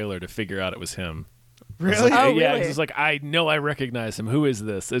the trailer to figure out it was him. I was Really? like, Oh, yeah, really? it was like I know I recognize him. Who is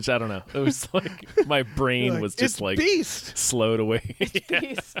this? It's, I don't know. It was like my brain Like, was just it's like Beast. slowed away. It's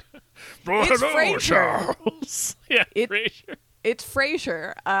It's Frasier. Yeah, It- Frasier. It's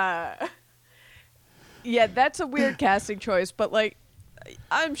Frasier. Yeah, that's a weird casting choice, but like,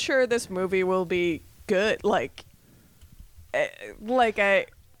 I'm sure this movie will be good.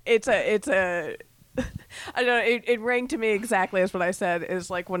 It's a. I don't know. It rang to me exactly as what I said. Is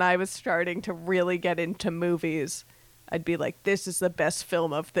like when I was starting to really get into movies, I'd be like, "This is the best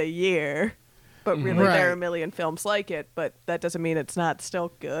film of the year," but really there are Right. a million films like it. But that doesn't mean it's not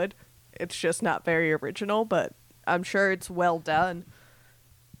still good. It's just not very original. But I'm sure it's well done.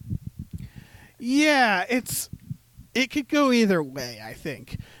 Yeah, it could go either way, I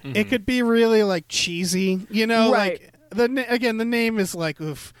think. It could be really like cheesy, you know, Right. like the name is like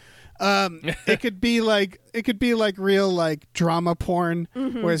oof. It could be like real like drama porn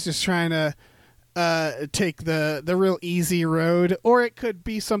where it's just trying to take the real easy road, or it could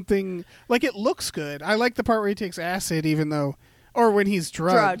be something like it looks good. I like the part where he takes acid even though or when he's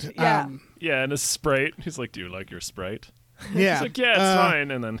drugged. Drugged, yeah. Yeah, and a Sprite. He's like, "Do you like your Sprite?" Yeah. He's like, "Yeah, it's fine."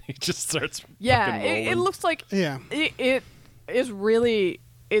 And then he just starts. Yeah, fucking it rolling. looks like Yeah. it is really.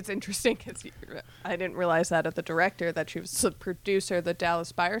 It's interesting because I didn't realize that of the director that she was the producer of the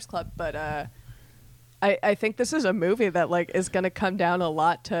Dallas Buyers Club, but I think this is a movie that like is going to come down a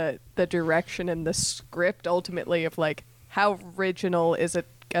lot to the direction and the script ultimately of like how original is it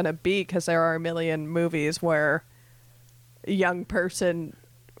going to be, because there are a million movies where a young person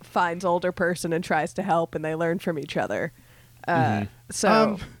finds older person and tries to help and they learn from each other.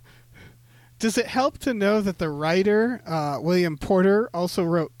 So Does it help to know that the writer, William Porter, also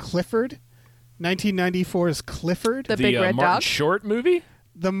wrote Clifford, 1994's Clifford, The Big Red Martin Dog? Short movie.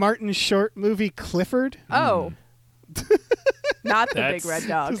 the Martin Short movie Clifford? Oh. Not the Big That's- Red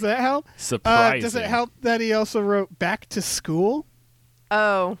Dog. Does that help? Surprising. Does it help that he also wrote Back to School?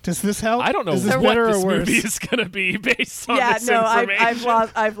 Oh. Does this help? I don't know Is this what better this or worse? movie is going to be based on Yeah, this no, information.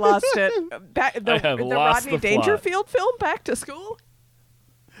 I've lost it. The I have the lost Rodney the plot. Dangerfield film, Back to School.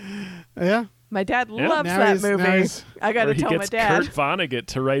 Yeah. My dad Yeah. loves Now that he's- now movie. he's- I got Where to he tell my gets dad. Kurt Vonnegut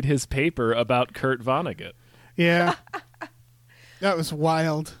to write his paper about Kurt Vonnegut. Yeah. That was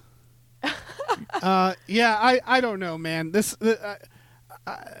wild. Yeah, I don't know, man. This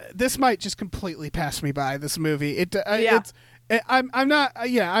might just completely pass me by. This movie, Yeah. I'm not.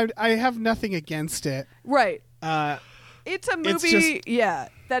 I have nothing against it. Right. Uh, It's a It's movie, just- yeah,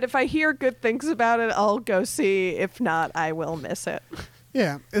 that if I hear good things about it, I'll go see. If not, I will miss it.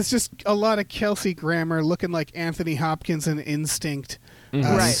 yeah, it's just a lot of Kelsey Grammer looking like Anthony Hopkins in Instinct, Right.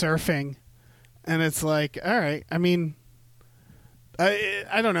 surfing, and it's like, all right. I mean,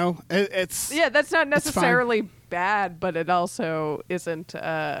 I don't know. It's Yeah, that's not fine. necessarily bad, but it also isn't.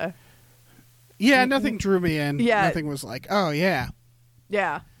 yeah. Nothing drew me in. Yeah. Nothing was like, oh yeah.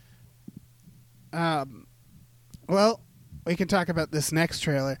 Yeah. Well, we can talk about this next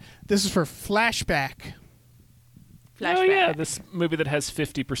trailer. This is for Flashback. Flashback. Oh yeah, this movie that has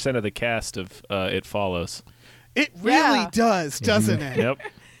 50% of the cast of It Follows. It really Yeah. does, doesn't it? Yep,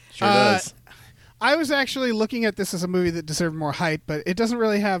 sure Uh, does. I was actually looking at this as a movie that deserved more hype, but it doesn't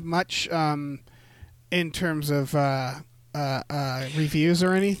really have much in terms of reviews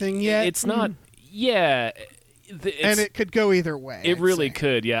or anything yet. It's not. Yeah, and it could go either way. It I'd really say.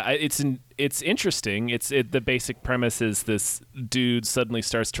 could, yeah. It's interesting. The basic premise is this dude suddenly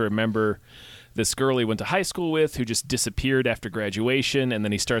starts to remember this girl he went to high school with who just disappeared after graduation, and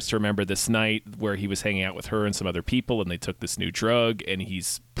then he starts to remember this night where he was hanging out with her and some other people, and they took this new drug, and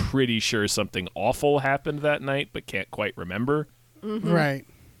he's pretty sure something awful happened that night, but can't quite remember. Right.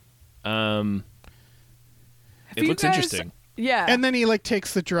 It you looks guys- interesting. Yeah. And then he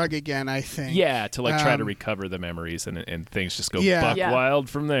takes the drug again, I think. Yeah, to try to Um, recover the memories, and things just go Yeah. buck Yeah. wild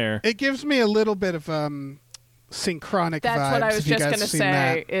from there. It gives me a little bit of synchronic That's vibes. what I was if you just guys gonna have seen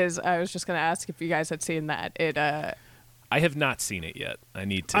say. that. Is I was just gonna ask if you guys had seen that. It. I have not seen it yet. I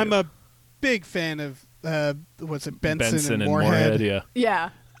need to. I'm a big fan of what's it, Benson, and Moorhead. yeah. Yeah.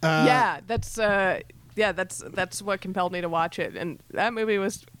 Uh, Yeah. That's what compelled me to watch it, and that movie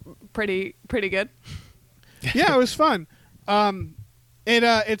was pretty good. Yeah, it was fun.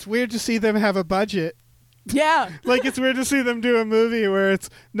 It's weird to see them have a budget. Yeah. Like, it's weird to see them do a movie where it's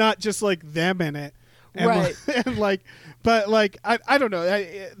not just like them in it, and Right. and like, but like I don't know.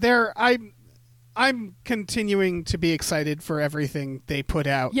 I'm continuing to be excited for everything they put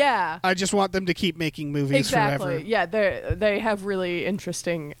out. Yeah. I just want them to keep making movies Exactly. forever. Yeah, they have really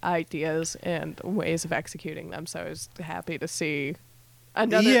interesting ideas and ways of executing them. So I was happy to see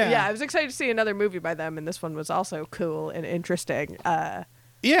another. Yeah. Yeah, I was excited to see another movie by them, and this one was also cool and interesting. Yeah.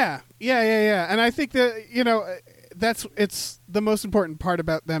 And I think that it's the most important part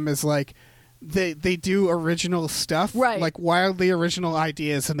about them is like they do original stuff, Right. Like wildly original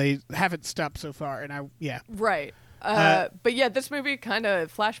ideas, and they haven't stopped so far. And Right. But yeah, this movie kind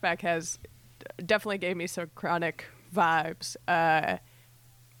of Flashback has definitely gave me some chronic vibes.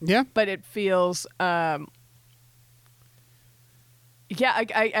 yeah. But it feels. Yeah,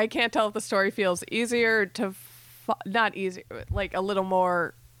 I can't tell if the story feels easier to, not easy, like a little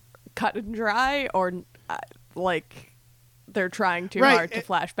more cut and dry, or like they're trying too Right, hard to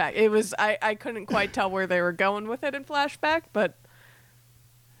flashback. It was I couldn't quite tell where they were going with it in Flashback, but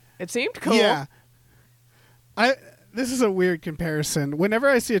it seemed cool. Yeah. This is a weird comparison. Whenever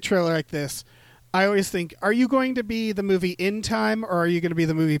I see a trailer like this, I always think, are you going to be the movie In Time, or are you going to be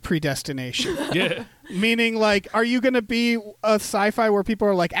the movie Predestination? Yeah. Meaning, like, are you going to be a sci-fi where people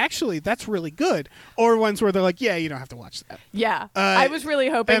are like, actually, that's really good, or ones where they're like, yeah, you don't have to watch that. Yeah. I was really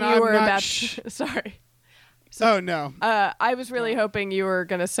hoping and you I'm were not about. sorry. So- Oh no. I was really hoping you were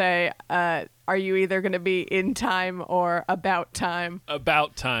gonna say, "Are you either gonna be in time or about time?"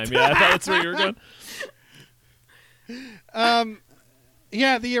 About time. Yeah, I thought that's where you were going.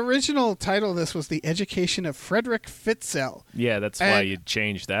 Yeah, the original title of this was The Education of Frederick Fitzel. Yeah, that's why And- you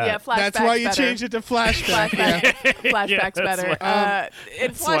changed that. Yeah, flashbacks. That's why you better. changed it to flashback. Flashback. Yeah, Flashbacks that's better. In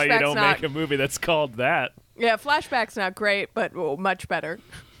That's why you flashbacks don't not. make a movie that's called that. Yeah, flashbacks not great, but much better.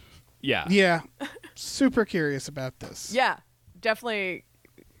 Yeah. Yeah. Super curious about this. Yeah, definitely.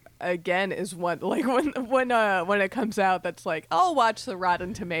 Again, is what like when it comes out, that's like I'll watch the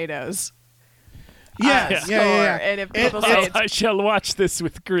Rotten Tomatoes. Yes. Score, Yeah. and if people It's- say it's I shall watch this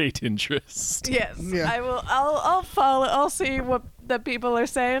with great interest. yes, Yeah. I will. I'll follow. I'll see what the people are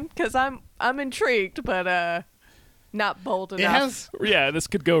saying because I'm intrigued, but not bold It enough. has Yeah, this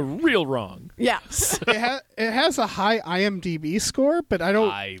could go real wrong. Yeah. it has a high IMDb score, but I don't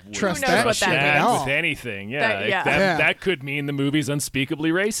I would trust Who knows that what shit that at means? all. with anything. Yeah, That- yeah. Yeah. that could mean the movie's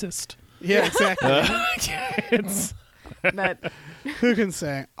unspeakably racist. Yeah, exactly. It's- that, Who can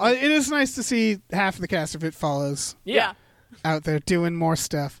say? It is nice to see half the cast of It Follows yeah. out there doing more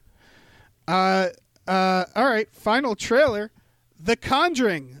stuff. All right, final trailer. The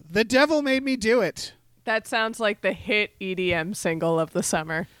Conjuring. The Devil Made Me Do It. That sounds like the hit EDM single of the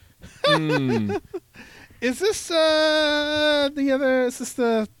summer. Is this Is this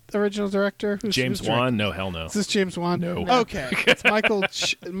the original director? James who's directing? Wan? No, hell no. Is this James Wan? No. Okay, it's Michael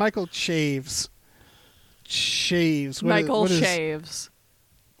Michael Chaves. Shaves. Michael what is- Shaves.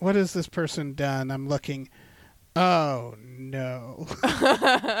 What has this person done? I'm looking. Oh no!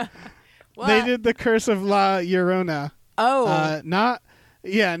 What? They did The Curse of La Llorona. Oh. Not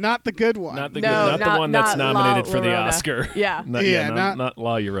the good one. Not the No, good, not the not- one that's not nominated La for the Llorona. Oscar. Yeah. Yeah, not not-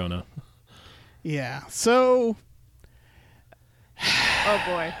 La Llorona. Yeah. So Oh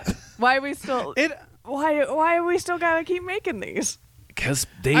boy. Why are we still? it. Why are we still gotta keep making these? Because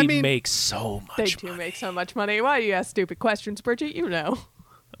they I mean, make so much They do money. make so much money. Why do you ask stupid questions, Bridget? You know.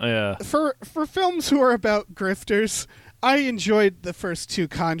 Yeah. For films who are about grifters, I enjoyed the first two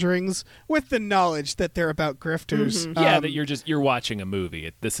Conjurings with the knowledge that they're about grifters. Yeah, that you're watching a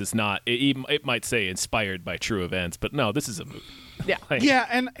movie. This is not. It might say inspired by true events, but no, this is a movie. Yeah. Like, Yeah,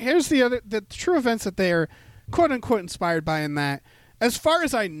 and here's the true events that they are quote unquote inspired by in that. As far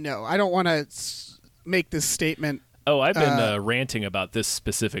as I know, I don't want to make this statement. Oh, I've been ranting about this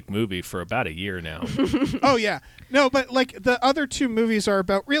specific movie for about a year now. Oh yeah, no, but like the other two movies are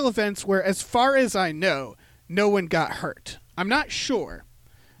about real events where, as far as I know, no one got hurt. I'm not sure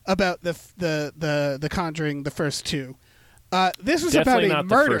about the Conjuring, the first two. This is Definitely about a not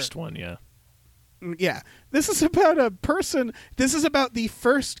murder. the first one. Yeah. Yeah, this is about a person. This is about the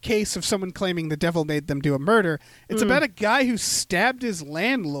first case of someone claiming the devil made them do a murder. It's about a guy who stabbed his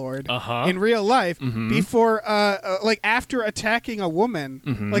landlord in real life before, like after attacking a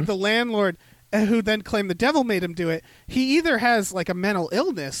woman. Like the landlord, who then claimed the devil made him do it. He either has like a mental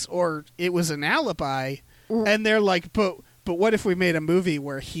illness or it was an alibi, and they're like, but what if we made a movie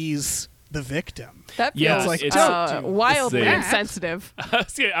where he's the victim? That feels Yeah, like it's- wildly it's a- insensitive.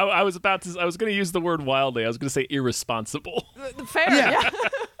 I was about to. I was going to use the word wildly. I was going to say irresponsible. Fair. Yeah.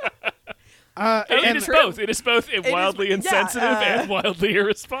 Yeah. It and is both. It is both wildly yeah, insensitive and wildly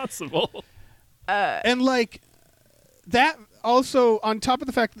irresponsible. And like that also on top of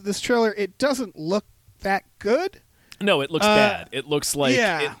the fact that this trailer, it doesn't look that good. No, it looks bad. It looks like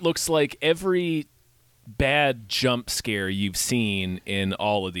yeah. it looks like every bad jump scare you've seen in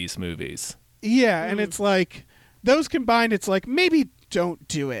all of these movies. Yeah, and it's like those combined, it's like maybe don't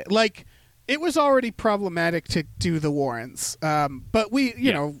do it. Like it was already problematic to do the Warrens, but we,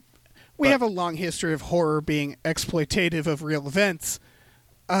 you know, we have a long history of horror being exploitative of real events.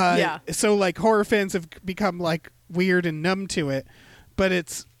 Yeah. So like horror fans have become like weird and numb to it, but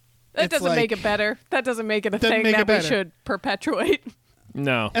it's That it's doesn't like- make it better. That doesn't make it a Doesn't thing make it that we better. should perpetuate.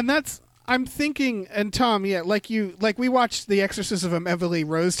 No. And that's I'm thinking, and Tom, yeah, like we watched The Exorcism of Emily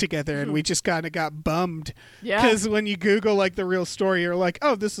Rose together, and we just kind of got bummed. Yeah. Because when you Google like the real story, you're like,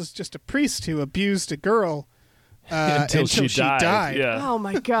 oh, this is just a priest who abused a girl until she died. Yeah. Oh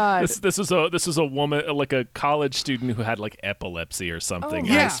my god. This was a woman, like a college student who had like epilepsy or something. Oh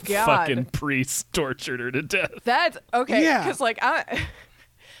my and this God. fucking priest tortured her to death. That's okay. Yeah. Because like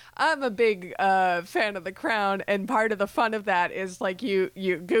I'm a big fan of The Crown, and part of the fun of that is like you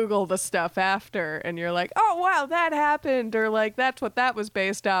Google the stuff after, and you're like, oh wow, that happened, or like that's what that was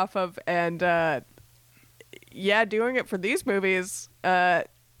based off of, and yeah, doing it for these movies,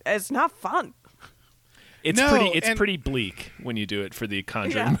 it's not fun. It's pretty bleak when you do it for the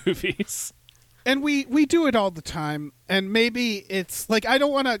Conjuring movies. And we do it all the time, and maybe it's like I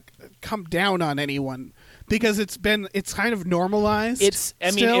don't want to come down on anyone because it's kind of normalized.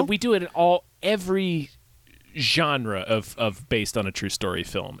 We do it in every genre of based on a true story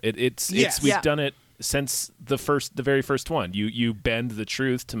film. We've done it since the very first one. You bend the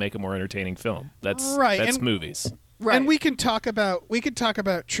truth to make a more entertaining film. That's movies. Right. And we can talk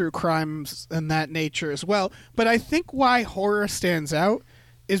about true crimes and that nature as well. But I think why horror stands out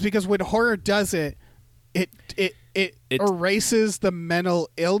is because when horror does it erases the mental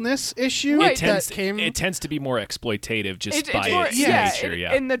illness issue Right. It tends to be more exploitative its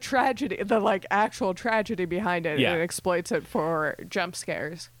nature. In the tragedy, the like actual tragedy behind it, it exploits it for jump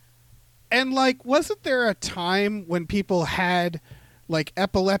scares. And like, wasn't there a time when people had like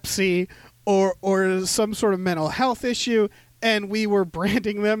epilepsy or some sort of mental health issue, and we were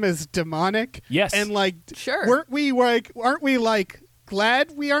branding them as demonic? Yes. And like, sure, aren't we like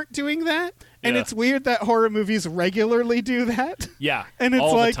glad we aren't doing that? And it's weird that horror movies regularly do that. Yeah, and it's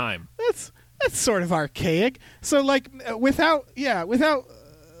all like, the time. That's sort of archaic. So like, without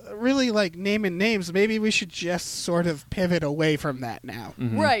really like naming names, maybe we should just sort of pivot away from that now.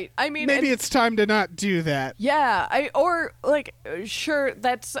 Mm-hmm. Right. I mean, maybe it's time to not do that. Yeah. Sure,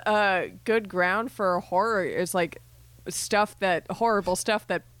 that's good ground for horror is like horrible stuff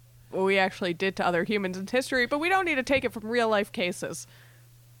that we actually did to other humans in history, but we don't need to take it from real life cases,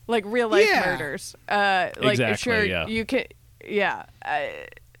 like real life murders. Exactly. Sure, you can. Yeah.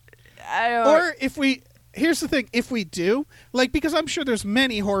 Or here's the thing: if we do, like, because I'm sure there's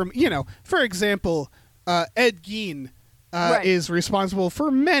many horror. For example, Ed Gein is responsible for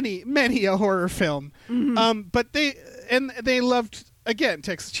many a horror film. Mm-hmm. But they loved. Again,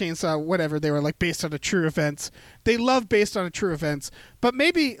 Texas Chainsaw, whatever, they were like based on a true events. They love based on a true events, but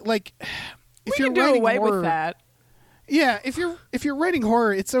maybe like if we you're can do writing away horror, with that. Yeah, if you're writing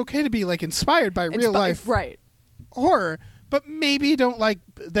horror, it's okay to be like inspired by real life horror, but maybe don't like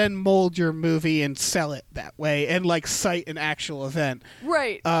then mold your movie and sell it that way and like cite an actual event.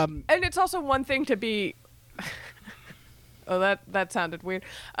 Right. And it's also one thing to be. Oh, that sounded weird.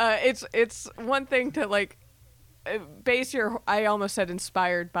 It's one thing to like. Base your I almost said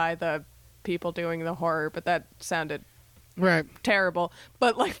inspired by the people doing the horror, but that sounded terrible.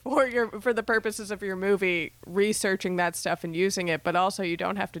 But like for the purposes of your movie, researching that stuff and using it, but also you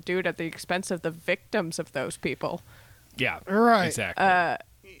don't have to do it at the expense of the victims of those people. Yeah, right. Exactly.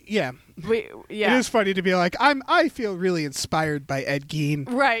 Yeah. It Yeah. is funny to be like, I feel really inspired by Ed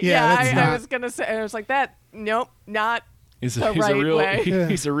Gein. Right. Yeah. I was gonna say, I was like that. Nope, not he's the a right real way.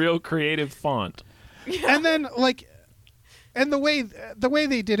 he's a real creative font. Yeah. And then like, and the way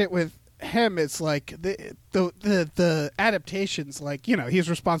they did it with him, it's like the adaptations, like, he's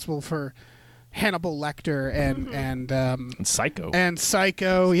responsible for Hannibal Lecter and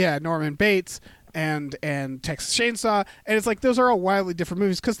Psycho, Norman Bates and Texas Chainsaw, and it's like those are all wildly different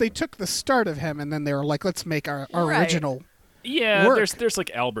movies because they took the start of him and then they were like, let's make our original. Yeah, work. there's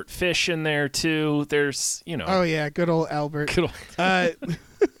like Albert Fish in there too. There's Oh yeah, good old Albert.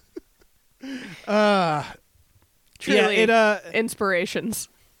 Truly inspirations.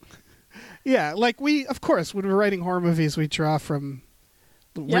 Yeah, like of course, when we're writing horror movies, we draw from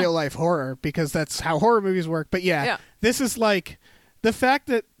real life horror because that's how horror movies work. But this is like the fact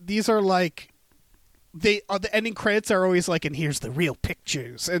that these are like the ending credits are always like, and here's the real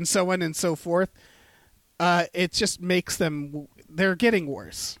pictures and so on and so forth. It just makes they're getting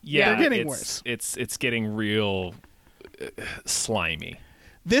worse. Yeah, they're getting worse. It's getting real slimy.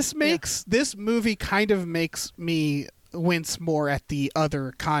 This movie kind of makes me wince more at the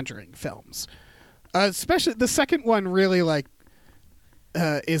other Conjuring films, especially the second one. Really, like,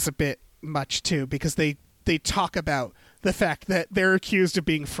 is a bit much too because they talk about the fact that they're accused of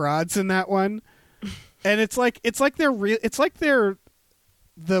being frauds in that one, and it's like they're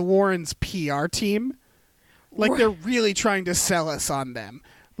the Warrens' PR team, like they're really trying to sell us on them.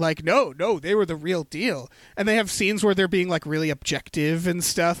 Like, no, they were the real deal. And they have scenes where they're being, like, really objective and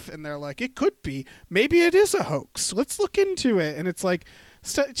stuff, and they're like, it could be. Maybe it is a hoax. Let's look into it. And it's like,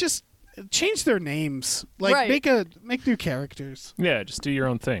 just change their names. Like, make new characters. Yeah, just do your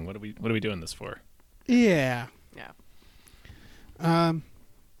own thing. What are we doing this for? Yeah. Yeah.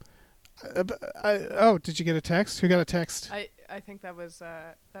 Did you get a text? Who got a text? I think that was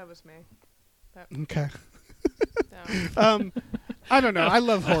me. Okay. No. I don't know. I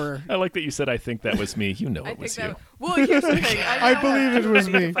love horror. I like that you said, I think that was me. You know I it was think you. that. Well, here's the thing. I now believe have it was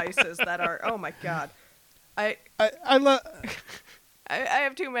too many me. Devices that are. Oh my god. I I love.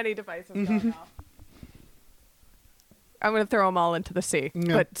 have too many devices going off. I'm gonna throw them all into the sea.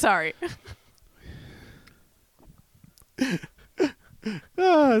 Yeah. But sorry.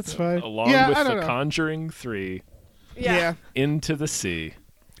 Oh, it's fine. Along yeah, with I The don't know. Conjuring 3, Yeah. Into the Sea.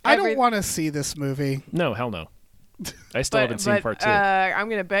 I Every- don't want to see this movie. No, hell no. I still haven't seen part 2. I'm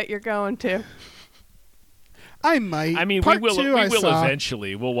gonna bet you're going to. I might. I mean, part we will. two We I will saw.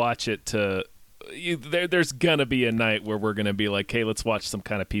 eventually. We'll watch it. There's gonna be a night where we're gonna be like, "Hey, let's watch some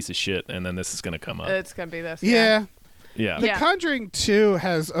kind of piece of shit," and then this is gonna come up. It's gonna be this. Yeah. Yeah. The Yeah. Conjuring 2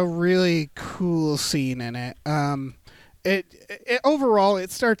 has a really cool scene in it. It overall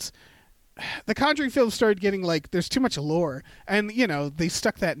it starts. The Conjuring films started getting like there's too much lore, and they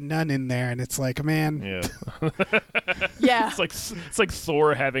stuck that nun in there, and it's like, man, Yeah. Yeah. It's like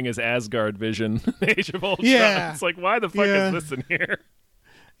Thor having his Asgard vision, Age of Ultron. Yeah. It's like, why the fuck Yeah. is this in here?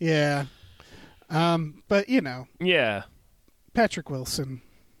 yeah. But Yeah. Patrick Wilson,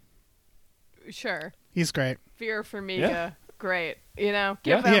 Sure. he's great. Fear Formiga. Yeah. Great. Yeah.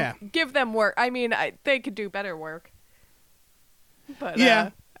 Give them work. I mean, they could do better work. But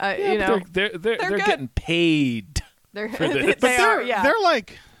Yeah. But they're good. getting paid. they're for this. they But are. Yeah. they're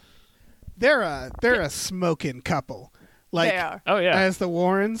like, they're a smoking couple. Like they are. Oh yeah. as the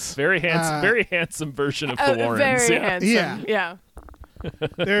Warrens. Very handsome version of the Warrens. Very yeah. handsome. Yeah.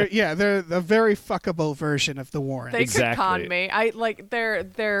 Yeah. They're the very fuckable version of the Warrens. They Exactly. could con me. I like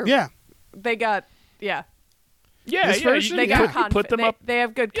they're yeah. they got Yeah, This yeah. version? they You got Yeah. con put them they, up. they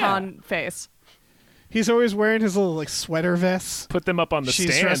have good Yeah. con face. He's always wearing his little like sweater vest. Put them up on the She's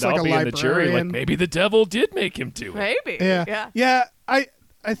stand. dressed like I'll a be in the jury. Like librarian. maybe the devil did make him do it. Maybe. Yeah. Yeah.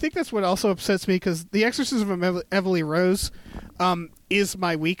 I think that's what also upsets me because The Exorcism of Emily Rose is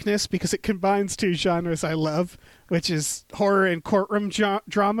my weakness because it combines two genres I love, which is horror and courtroom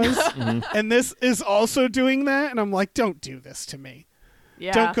dramas. And this is also doing that. And I'm like, don't do this to me.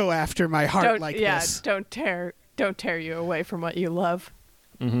 Yeah. Don't go after my heart Don't like yeah, this. don't tear you away from what you love.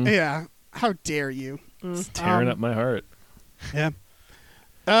 Yeah. How dare you? It's tearing up my heart. Yeah.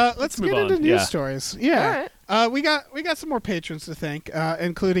 Let's move get into on. news Yeah. stories. Yeah. All We got some more patrons to thank,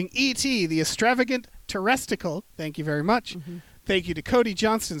 including E.T., the extravagant terresticle. Thank you very much. Thank you to Cody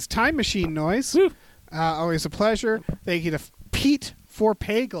Johnston's time machine noise. Woo. Always a pleasure. Thank you to Pete for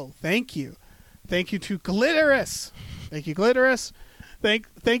Pagel. Thank you. Thank you to Glitterous. Thank you, Glitterous.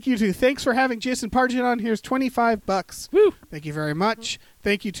 Thank you to Thanks for having Jason Pargin on. Here's $25. Woo. Thank you very much.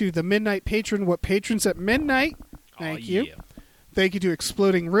 Thank you to the Midnight Patron. What patrons at midnight? Thank you. Yeah. Thank you to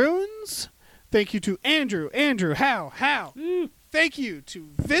Exploding Runes. Thank you to Andrew. How? Thank you to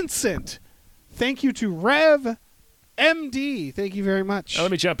Vincent. Thank you to Rev MD. Thank you very much.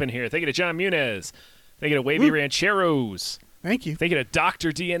 Let me jump in here. Thank you to John Muniz. Thank you to Wavy Woo. Rancheros. Thank you. Thank you to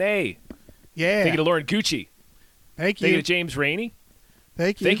Dr. DNA. Yeah. Thank you to Lauren Gucci. Thank Thank you you. to James Rainey.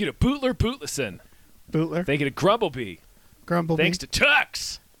 Thank you. Thank you to Bootler Bootlesson. Bootler. Thank you to Grumblebee. Grumblebee. Thanks to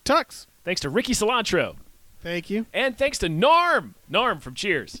Tux. Tux. Thanks to Ricky Cilantro. Thank you. And thanks to Norm. Norm from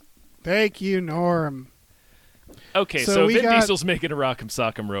Cheers. Thank you, Norm. Okay, So so we Vin got- Diesel's making a Rock'em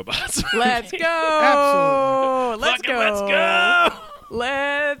Sock'em Robots. Let's go. Absolutely. Let's Fucking go. Let's go.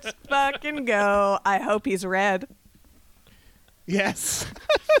 Let's fucking go. I hope he's red. Yes.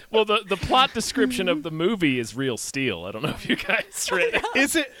 Well, the plot description of the movie is Real Steel. I don't know if you guys read it.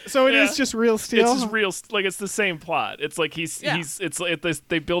 Is it? So it is Yeah. just real steel? It's just real, like it's the same plot. It's like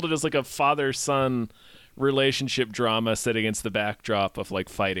they build it as like a father-son relationship drama set against the backdrop of like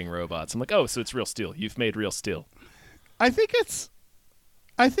fighting robots. I'm like, oh, so it's Real Steel. You've made Real Steel. I think it's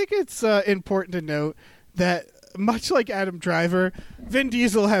important to note that much like Adam Driver, Vin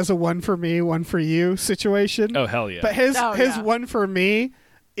Diesel has a one for me, one for you situation. Oh hell yeah! But his yeah. one for me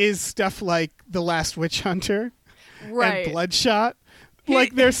is stuff like The Last Witch Hunter Right. and Bloodshot.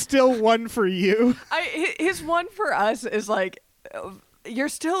 Like there's still one for you. His one for us is like, you're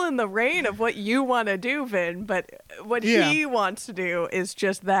still in the reign of what you want to do, Vin, but what Yeah. he wants to do is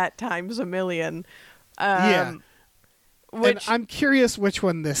just that times a million. Yeah. Which, And I'm curious which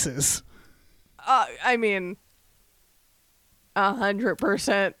one this is. I mean,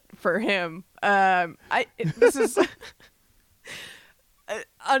 100% for him. This is,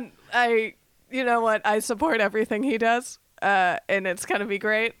 you know what? I support everything he does, and it's gonna be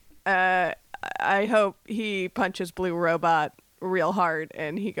great. I hope he punches Blue Robot real hard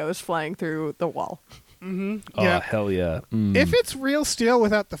and he goes flying through the wall. Oh Yeah. hell yeah! If it's real steel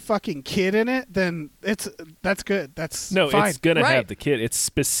without the fucking kid in it, then that's good. That's No, fine. it's gonna have Right. the kid. It's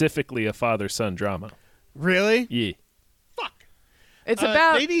specifically a father-son drama. Really? Yeah. Fuck. It's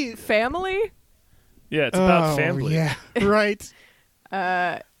about maybe- family. Yeah, it's about Oh, family. Yeah, right.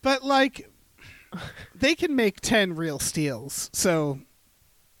 But like, they can make 10 real steals, so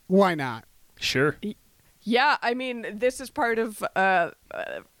why not? Sure. Yeah, I mean, this is part of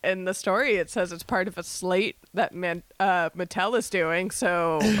in the story. It says it's part of a slate that Mattel is doing.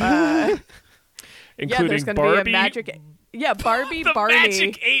 So yeah, Including there's going to Barbie. be a magic. Yeah, Barbie, the Barney,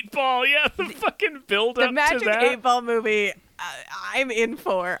 Magic 8 Ball. Yeah, the fucking build up the Magic to that. 8 Ball movie. I'm in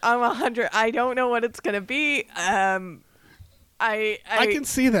for. I'm 100. I don't know what it's going to be. I can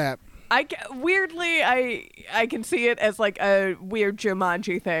see that. Weirdly, I can see it as like a weird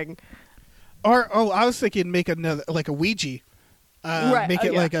Jumanji thing. Or I was thinking make another like a Ouija. Right, Make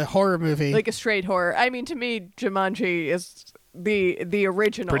it yeah. like a horror movie. Like a straight horror. I mean, to me, Jumanji is the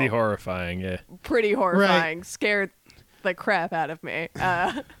original. Pretty horrifying, yeah. Pretty horrifying. Scared the crap out of me.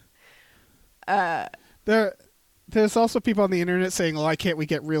 There's also people on the internet saying, "Why can't we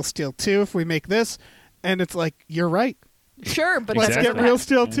get Real Steel 2 if we make this?" And it's like, you're right. Sure, but Let's that get doesn't Real have,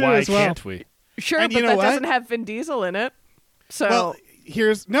 Steel 2 Why as well. can't we? sure, And but you know that what? doesn't have Vin Diesel in it. So Well,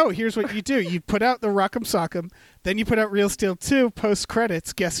 here's what you do. You put out the Rock'em Sock'em, then you put out Real Steel 2, post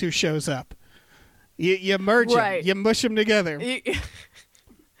credits, guess who shows up? You merge them. Right. You mush them together.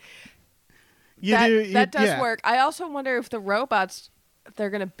 that does yeah. work. I also wonder if the robots they're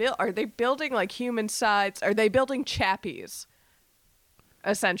gonna build are they building like human sides? Are they building chappies?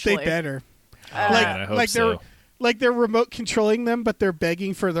 Essentially, They better. Man, I hope they're so. like they're remote controlling them, but they're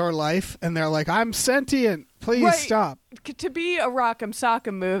begging for their life, and they're like, "I'm sentient. Please Right. stop." To be a Rock'em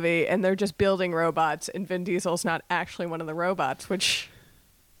Sock'em movie and they're just building robots and Vin Diesel's not actually one of the robots, which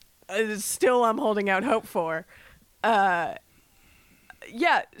is still I'm holding out hope for.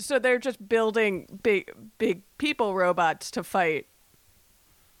 Yeah, so they're just building big people robots to fight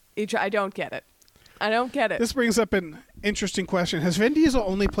each. I don't get it. I don't get it. This brings up an interesting question: has Vin Diesel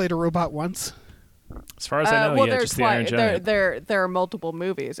only played a robot once? As far as I know, well, yeah, just the Iron Giant. there are multiple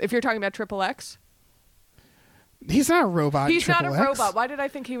movies. If you're talking about Triple X, He's not a robot. in he's not a Triple X. robot. Why did I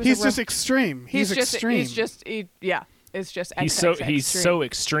think he was? He's a just extreme. He's extreme. Yeah. It's just He's extreme. so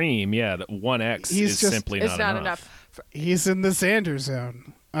extreme, yeah, that 1X He's is just- simply It's not enough. enough. He's in the Xander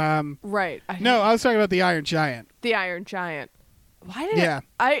zone. Right. No, I was talking about the Iron Giant. The Iron Giant. Why did Yeah.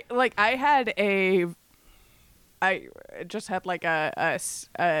 I just had like a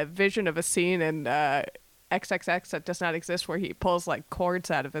vision of a scene in XXX that does not exist where he pulls like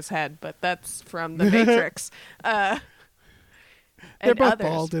cords out of his head, but that's from The Matrix. They're And both others.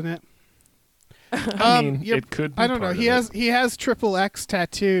 bald in it. I mean, you're- it could be I don't know. part He of it. has Triple X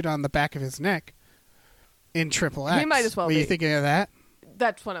tattooed on the back of his neck. In Triple X. He might as well Were be. you thinking of that?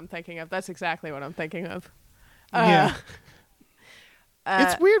 That's what I'm thinking of. That's exactly what I'm thinking of. Yeah.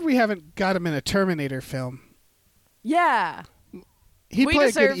 It's weird we haven't got him in a Terminator film. Yeah. He'd We play a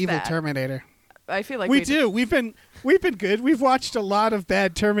good deserve evil that. Terminator. I feel like we do. We've been good. We've watched a lot of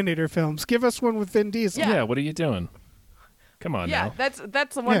bad Terminator films. Give us one with Vin Diesel. Yeah. Yeah, what are you doing? Come on Yeah, now.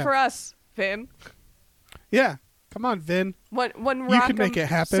 that's the one Yeah. for us, Vin. Yeah. Come on, Vin. One You can make it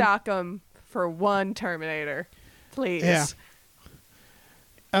happen. Sock'em for one Terminator, please. Yeah.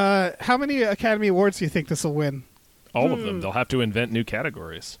 How many Academy Awards do you think this will win? All of them. They'll have to invent new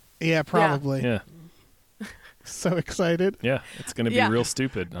categories. Yeah, probably. Yeah. So excited. Yeah. It's going to be Yeah. real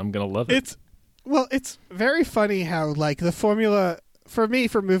stupid. I'm going to love it. It's very funny how like the formula for me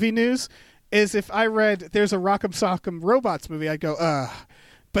for movie news is if I read there's a Rock'em Sock'em Robots movie, I'd go, ugh.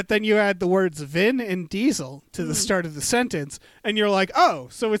 But then you add the words Vin and Diesel to the start of the sentence, and you're like, oh,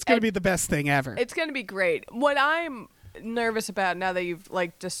 so it's going to And be the best thing ever. It's going to be great. What I'm nervous about now that you've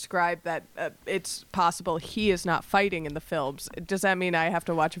like described that it's possible he is not fighting in the films, does that mean I have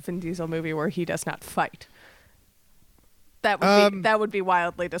to watch a Vin Diesel movie where he does not fight? That would be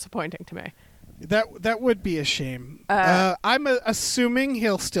wildly disappointing to me. That would be a shame. I'm assuming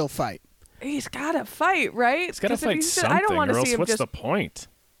he'll still fight. He's got to fight, right? It's got to 'Cause if fight he's something, I don't want or to else see him what's just the point?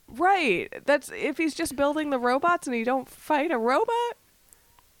 right. That's if he's just building the robots and he don't fight a robot.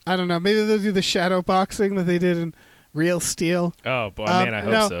 I don't know. Maybe they'll do the shadow boxing that they did in Real Steel. Oh, boy, man, I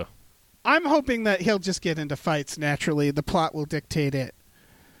hope no. so. I'm hoping that he'll just get into fights naturally. The plot will dictate it.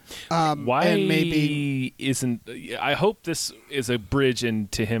 Why and maybe isn't... I hope this is a bridge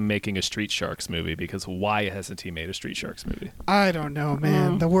into him making a Street Sharks movie, because why hasn't he made a Street Sharks movie? I don't know,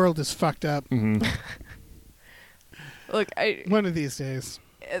 man. The world is fucked up. Look, One of these days.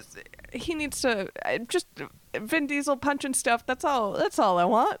 he needs to just Vin Diesel punching stuff. That's all I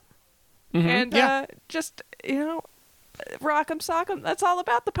want. And Yeah. just Rock'em Sock'em. That's all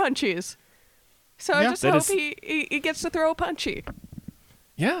about the punchies. So I Yeah. just That hope is- he gets to throw a punchy.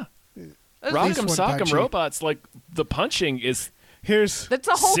 Yeah. That's Rock'em least one Sock'em punchy. Robots, like, the punching is Here's That's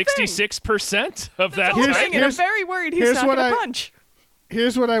a whole thing. 66% of that That's a whole Here's- thing, and I'm very worried he's here's not what going to I- punch.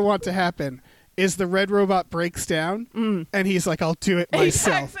 here's what I want to happen. Is the red robot breaks down and he's like, I'll do it He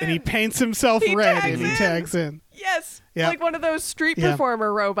myself. tags And he in. paints himself He red tags and he in. tags in. Yes, Yeah. like one of those street Yeah.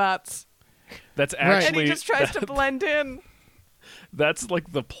 performer robots, That's Right. and actually he just tries to blend in. that's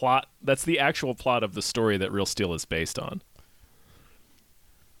like the plot. That's the actual plot of the story that Real Steel is based on.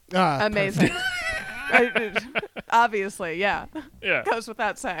 Amazing. Obviously, yeah, Yeah. goes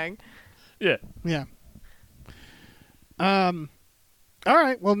without saying. Yeah. Yeah. All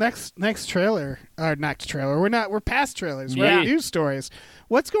right. Well, next trailer. Next trailer. We're past trailers. We're Yeah. at news stories.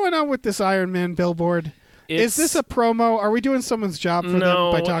 What's going on with this Iron Man billboard? Is this a It's- promo? Are we doing someone's job for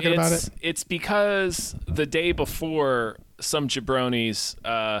no, them by talking about it? It's because the day before, some jabronis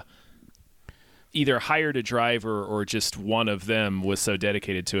either hired a driver or just one of them was so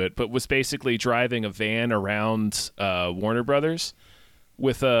dedicated to it, but was basically driving a van around Warner Brothers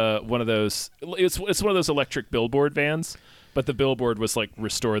with one of those. It's one of those electric billboard vans, but the billboard was like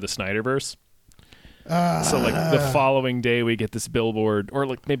 "Restore the Snyderverse." So like the following day we get this billboard, or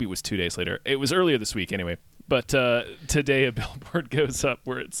like maybe it was 2 days later. It was earlier this week anyway. But today a billboard goes up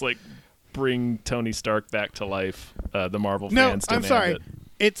where it's like, "Bring Tony Stark back to life." The Marvel No, fans I'm demand sorry. it.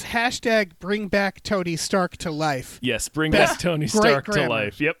 It's hashtag bring back Tony Stark to life. Yes, bring Best- back Tony great Stark to grammar.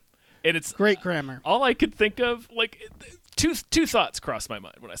 life. Yep. And it's Great grammar. all I could think of. Like two thoughts crossed my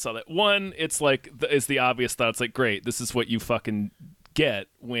mind when I saw that. One, it's like is the obvious thought. It's like, great, this is what you fucking get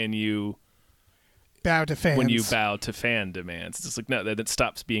when you Bow to fans. bow to fan demands. It's just like, no, that it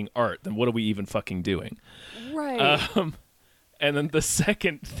stops being art. Then what are we even fucking doing? Right. And then the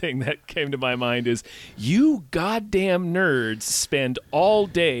second thing that came to my mind is, you goddamn nerds spend all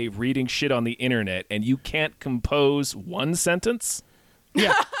day reading shit on the internet and you can't compose one sentence?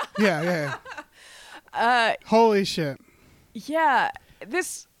 Yeah. Yeah. Holy shit. Yeah,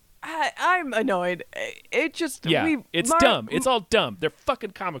 this. I'm annoyed. It just. Yeah, it's dumb. It's all dumb. They're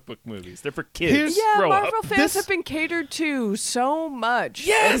fucking comic book movies. They're for kids. Here's- Yeah, Grow Marvel up. fans This- have been catered to so much.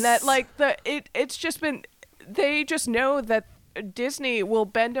 Yes! And that like it's just been they just know that Disney will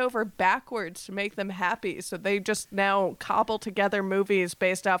bend over backwards to make them happy. So they just now cobble together movies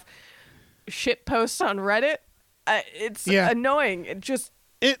based off shit posts on Reddit. It's Yeah. annoying. Just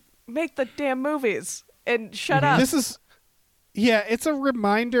It make the damn movies and shut up. This is, yeah, it's a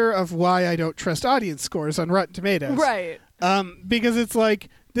reminder of why I don't trust audience scores on Rotten Tomatoes. Right. Because it's like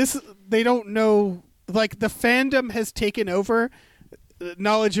this, they don't know, like the fandom has taken over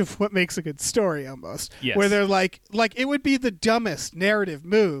knowledge of what makes a good story almost. Yes. Where they're like it would be the dumbest narrative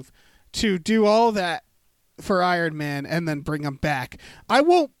move to do all that for Iron Man and then bring him back.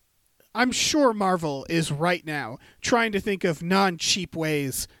 I'm sure Marvel is right now trying to think of non-cheap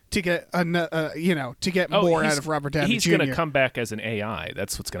ways to get to get more out of Robert Downey He's Jr. going to come back as an AI.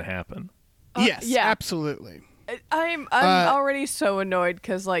 That's what's going to happen. Yes, yeah. absolutely. I'm already so annoyed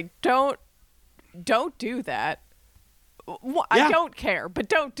because like don't do that. Yeah. I don't care, but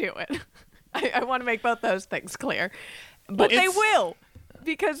don't do it. I want to make both those things clear, but they it's- will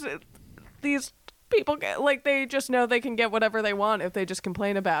because these people they just know they can get whatever they want if they just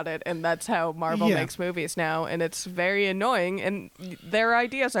complain about it, and that's how Marvel Yeah. makes movies now, and it's very annoying. And their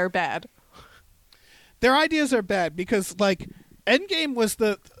ideas are bad. Their ideas are bad because like Endgame was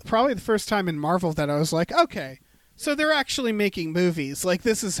probably the first time in Marvel that I was like, okay, so they're actually making movies. Like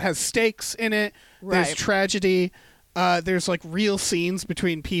this has stakes in it. There's Right. tragedy. There's like real scenes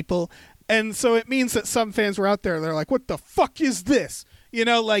between people. And so it means that some fans were out there, they're like, what the fuck is this? You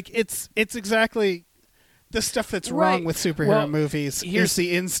know, like it's exactly the stuff that's wrong Right. with superhero Well, movies. here's- Here's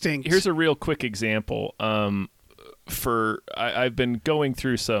the instinct. Here's a real quick example. I've been going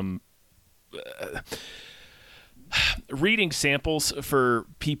through some reading samples for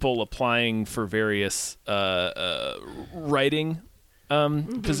people applying for various writing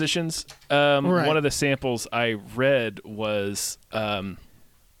positions. Right. One of the samples I read was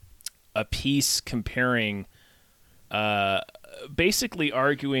a piece comparing, basically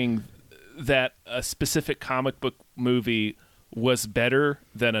arguing that a specific comic book movie was better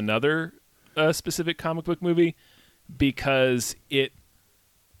than another specific comic book movie because it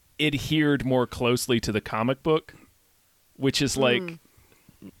adhered more closely to the comic book, which is like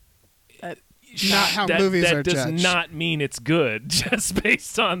Not how that, movies that are does judged. not mean it's good just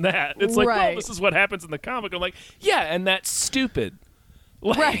based on that. It's like, well, Right. this is what happens in the comic. I'm like, yeah, and that's stupid.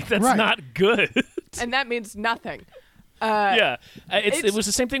 Like, Right. that's Right. not good. And that means nothing. Yeah, it it's- was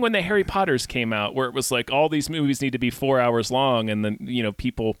the same thing when the Harry Potters came out, where it was like all these movies need to be 4 hours long, and then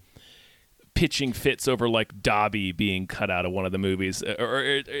people pitching fits over like Dobby being cut out of one of the movies, or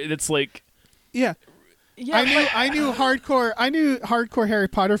it's like, yeah. Yeah, I knew hardcore Harry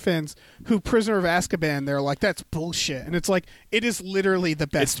Potter fans who Prisoner of Azkaban, they're like, that's bullshit. And it's like, it is literally the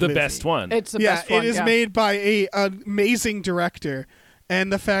best It's the movie. best one. it's the best one. It is made by an amazing director.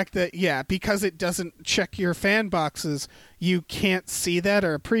 And the fact that, because it doesn't check your fan boxes, you can't see that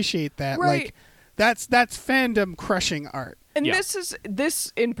or appreciate that. Right. Like, that's fandom crushing art. And Yeah.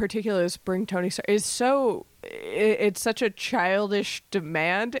 this in particular, is Bring Tony Stark, is so, it's such a childish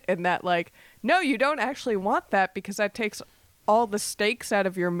demand in that, like, no, you don't actually want that because that takes all the stakes out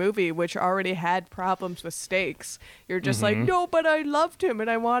of your movie, which already had problems with stakes. You're just like, no, but I loved him and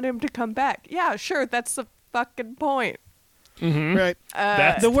I want him to come back. Yeah, sure, that's the fucking point. Right.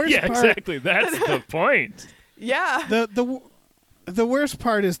 That's the worst yeah, part- exactly. That's the point. Yeah. The worst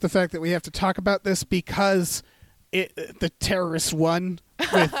part is the fact that we have to talk about this because the terrorists won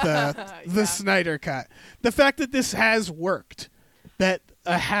with the Snyder Cut. The fact that this has worked, that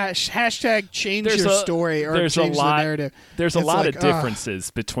a hashtag change your story or change the narrative. There's a It's lot like, of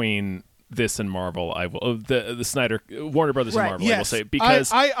differences between this and Marvel. The Snyder Warner Brothers Right. and Marvel. Yes, I will say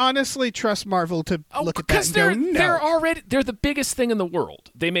because I honestly trust Marvel to look at that because and go, no. they're the biggest thing in the world.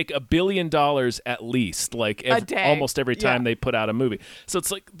 They make $1 billion at least, like A day. almost every time Yeah. they put out a movie. So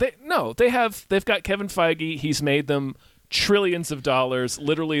it's like they've got Kevin Feige. He's made them trillions of dollars,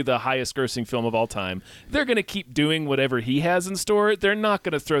 literally the highest grossing film of all time. They're going to keep doing whatever he has in store. They're not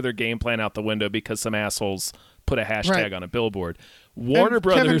going to throw their game plan out the window because some assholes put a hashtag Right. on a billboard. Warner And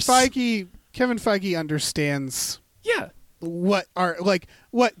Brothers. Kevin Feige understands Yeah. what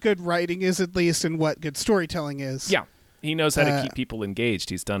good writing is, at least, and what good storytelling is. Yeah. He knows how to keep people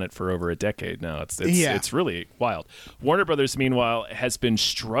engaged. He's done it for over a decade now. It's really wild. Warner Brothers, meanwhile, has been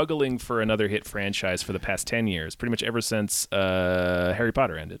struggling for another hit franchise for the past 10 years, pretty much ever since Harry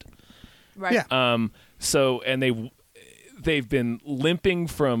Potter ended. Right. Yeah. So, and they've been limping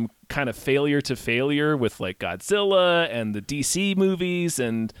from kind of failure to failure with like Godzilla and the DC movies,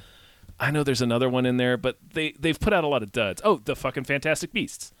 and I know there's another one in there, but they've put out a lot of duds. Oh, the fucking Fantastic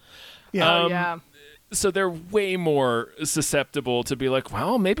Beasts. Yeah. Yeah. So they're way more susceptible to be like,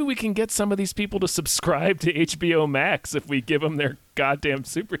 well, maybe we can get some of these people to subscribe to HBO Max if we give them their goddamn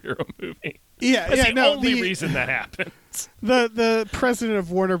superhero movie. Yeah, That's yeah, the no, only reason that happens. The president of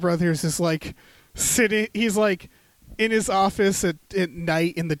Warner Brothers is like sitting. He's like in his office at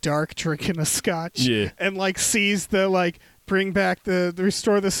night in the dark, drinking a scotch, Yeah. and like sees the like bring back the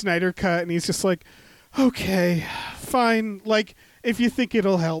restore the Snyder Cut, and he's just like, okay, fine. Like if you think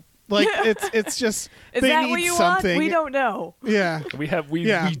it'll help, like it's just Is they that need what you something. want? We don't know. Yeah, We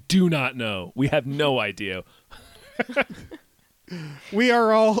Yeah. do not know. We have no idea. we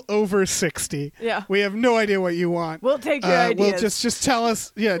are all over 60. Yeah. We have no idea what you want. We'll take your We'll ideas. just tell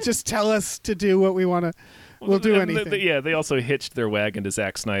us. Yeah, just tell us to do what we want to. We'll do And anything. they also hitched their wagon to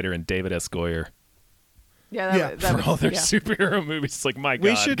Zack Snyder and David S. Goyer Yeah. for all their superhero movies. It's like, my We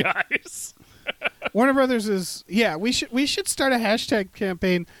God, should- guys. Warner Brothers is we should start a hashtag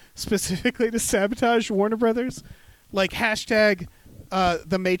campaign specifically to sabotage Warner Brothers, like hashtag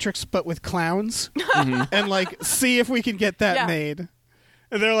The Matrix but with clowns, and like see if we can get that Yeah. made.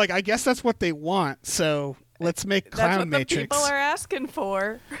 And they're like, I guess that's what they want, so let's make That's Clown what Matrix. the people are asking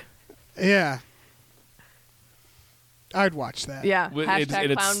for. Yeah, I'd watch that. Yeah. Well, Hashtag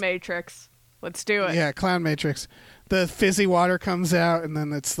it's- Clown Matrix. Let's do it. Yeah, Clown Matrix. The fizzy water comes out, and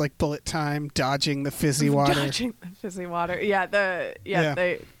then it's like bullet time, dodging the fizzy water. Dodging the fizzy water. Yeah.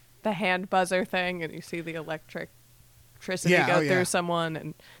 The hand buzzer thing, and you see the electricity Yeah, go oh, through yeah. someone,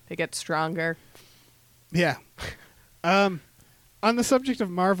 and they get stronger. Yeah. On the subject of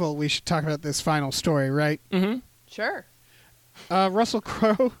Marvel, we should talk about this final story, right? Sure. Russell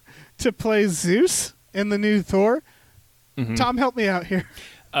Crowe to play Zeus in the new Thor. Tom, help me out here.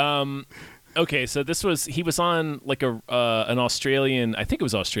 Okay, so he was on like an Australian, I think it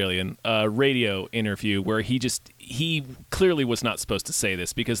was Australian, radio interview where he clearly was not supposed to say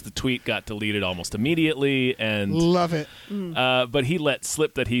this because the tweet got deleted almost immediately, and Love it. but he let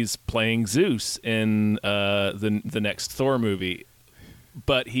slip that he's playing Zeus in the next Thor movie.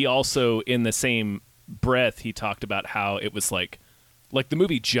 But he also, in the same breath, he talked about how it was like the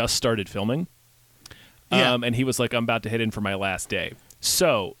movie just started filming, Yeah. and he was like, I'm about to head in for my last day.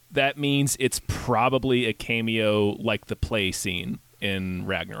 So that means it's probably a cameo like the play scene in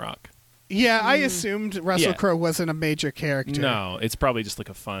Ragnarok. Yeah, I assumed Russell Yeah. Crowe wasn't a major character. No, it's probably just like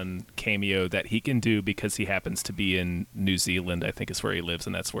a fun cameo that he can do because he happens to be in New Zealand, I think is where he lives,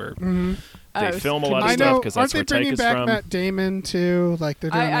 and that's where they Oh, film a lot of I stuff know. because Aren't that's they where bringing Taika's back from. Matt Damon too? Like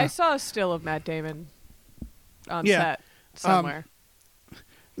they're doing. I saw a still of Matt Damon on Yeah. set somewhere.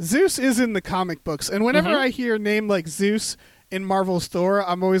 Zeus is in the comic books, and whenever I hear a name like Zeus in Marvel's Thor,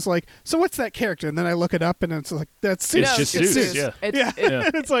 I'm always like, so what's that character? And then I look it up, and it's like, that's Zeus. It's just It's Zeus, yeah. It's, Yeah.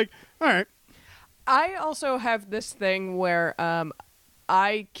 It's like, all right. I also have this thing where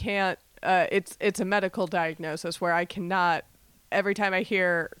I can't. It's a medical diagnosis where I cannot. Every time I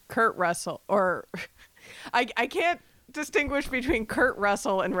hear Kurt Russell, or I can't distinguish between Kurt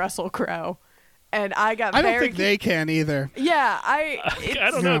Russell and Russell Crowe, and I don't think they can either. Yeah, I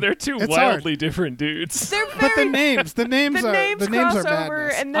don't know. No, They're two it's wildly different dudes. They're But very. the names are cross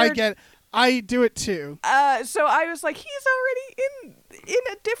over, madness. and I do it too. So I was like, he's already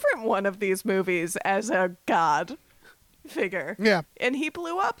in a different one of these movies as a god figure. Yeah. And he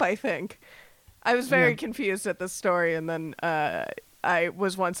blew up, I think. I was very Yeah. confused at this story, and then I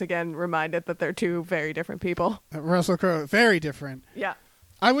was once again reminded that they're two very different people. Russell Crowe, very different. Yeah.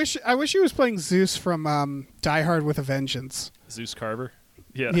 I wish he was playing Zeus from Die Hard with a Vengeance. Zeus Carver.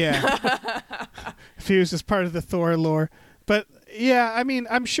 Yeah. Yeah. If he was just part of the Thor lore. But yeah, I mean,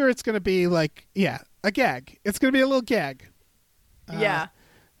 I'm sure it's going to be like, a gag. It's going to be a little gag. Yeah.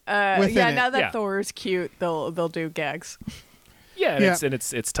 within Yeah, it. now that Yeah. Thor's cute, they'll do gags. Yeah, and Yeah.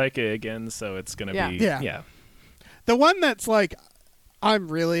 it's Taika again, so it's gonna Yeah. be Yeah. The one that's like I'm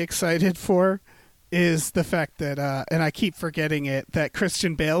really excited for is the fact that and I keep forgetting it, that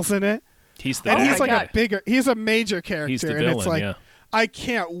Christian Bale's in it. He's the And Oh he's my like God. he's a major character. He's the and villain. it's like yeah. I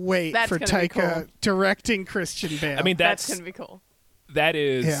can't wait That's for gonna be Taika cool. directing Christian Bale. I mean That's that's gonna be cool. that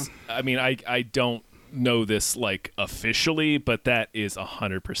is. Yeah. I mean I don't know this like officially, but that is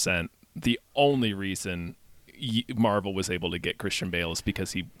 100% the only reason Marvel was able to get Christian Bale is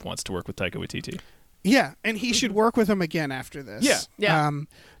because he wants to work with Taika Waititi. yeah, and he should work with him again after this. Yeah. Yeah.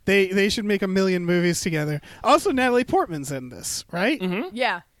 They should make a million movies together. Also, Natalie Portman's in this, right? Mm-hmm.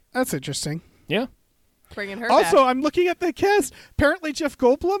 Yeah. That's interesting. Yeah. Bringing her Also, back. I'm looking at the cast. Apparently, Jeff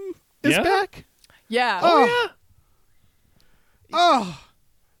Goldblum is Yeah? back. Yeah. Oh, Oh,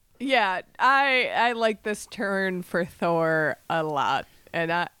 Yeah, I like this turn for Thor a lot, and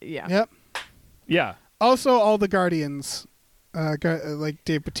yeah. yep. Yeah. Also, all the Guardians, like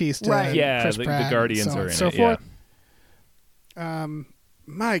Dave Bautista, Right. and Yeah, Chris the Pratt, and Guardians so on are and in so it. Yeah. forth.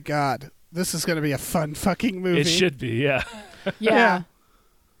 My God, this is going to be a fun fucking movie. It should be. Yeah. yeah, Yeah.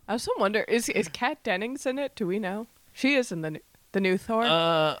 I also wonder is Kat Dennings in it? Do we know? She is in the new Thor.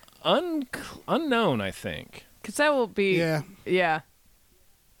 Unknown, I think. Because that will be Yeah.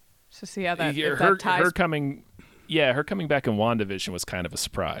 So see how that, Yeah, if that ties her coming back in WandaVision was kind of a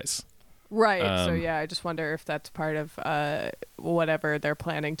surprise. right. So um, yeah, I just wonder if that's part of whatever they're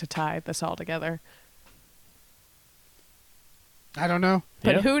planning to tie this all together. I don't know.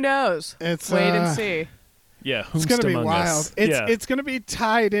 But Yeah. who knows? It's Wait and see. Yeah, It's going to be among wild. us? It's it's going to be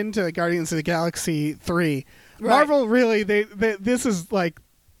tied into Guardians of the Galaxy 3. Right. Marvel really they this is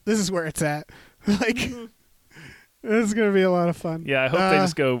where it's at. Like Mm-hmm. this is going to be a lot of fun. Yeah, I hope they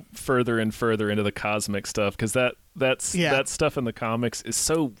just go further and further into the cosmic stuff because that stuff in the comics is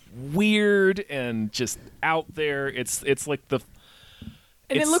so weird and just out there. It's like the And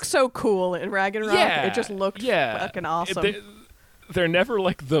it it's- looks so cool in Ragnarok. yeah, It just looked yeah. fucking awesome. They're never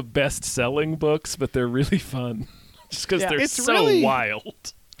like the best-selling books, but they're really fun just because Yeah. they're It's so really-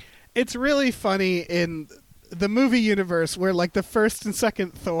 wild. It's really funny in the movie universe where like the first and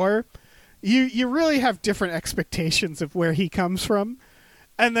second Thor, you really have different expectations of where he comes from.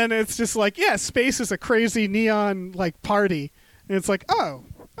 And then it's just like, yeah, space is a crazy neon like party. And it's like, oh,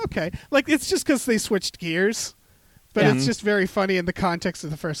 okay. Like it's just because they switched gears. But Yeah. it's just very funny in the context of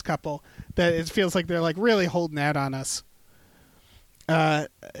the first couple that it feels like they're like really holding out on us.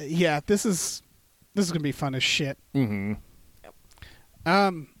 Yeah, this is gonna be fun as shit. Mm-hmm. Yeah,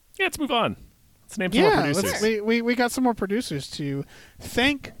 Yeah, let's move on. Let's name some more producers. we got some more producers to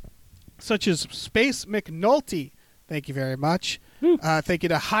thank, such as Space McNulty. Thank you very much. Thank you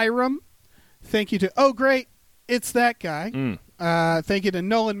to Hiram. Thank you to Oh Great, It's That Guy. Thank you to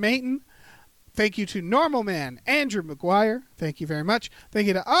Nolan Mayton. Thank you to Normal Man, Andrew McGuire. Thank you very much. Thank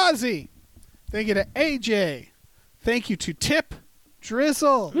you to Ozzy. Thank you to AJ. Thank you to Tip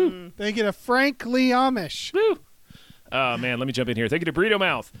Drizzle. Thank you to Frank Lee Amish. Woo! Oh man, let me jump in here. Thank you to Burrito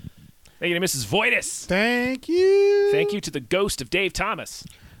Mouth. Thank you to Mrs. Voitis. Thank you. Thank you to the ghost of Dave Thomas.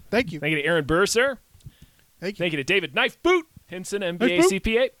 Thank you. Thank you to Aaron Burser. Thank you. Thank you to David Knife Boot Hinson, MBA Knife Boot.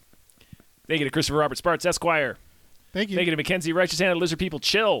 CPA. Thank you to Christopher Robert Sparts, Esquire. Thank you. Thank you to Mackenzie Righteous Hand, Lizard People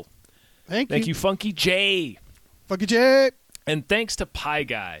Chill. Thank you, Funky J. Funky J. And thanks to Pie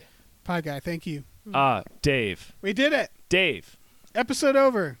Guy. Pie Guy, thank you. Dave. We did it. Dave. Episode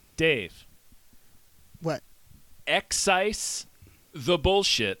over. Dave. What? Excise the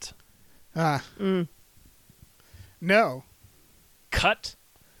bullshit. No. Cut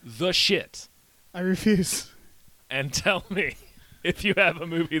the shit. I refuse. and tell me if you have a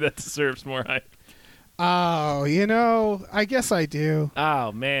movie that deserves more hype. Oh, I guess I do.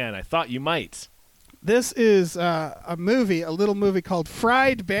 Oh, man, I thought you might. This is a little movie called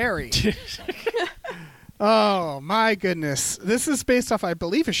Fried Berry. Oh, my goodness. This is based off, I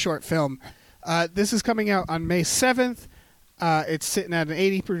believe, a short film. This is coming out on May 7th. It's sitting at an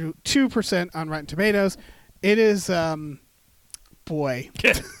 82% on Rotten Tomatoes. It is, boy.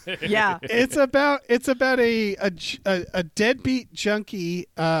 Yeah. It's about a deadbeat junkie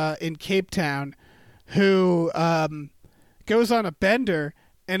in Cape Town who goes on a bender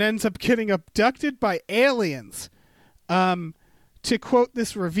and ends up getting abducted by aliens. To quote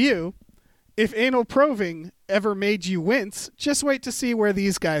this review, if anal probing ever made you wince, just wait to see where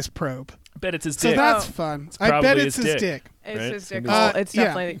these guys probe. I bet it's his So dick. that's fun. I bet probably it's his his dick. dick. It's Right? his dick. Uh, It's yeah.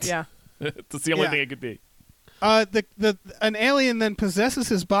 definitely, yeah. That's the only Yeah. thing it could be. An alien then possesses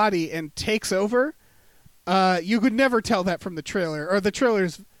his body and takes over. You could never tell that from the trailer, or the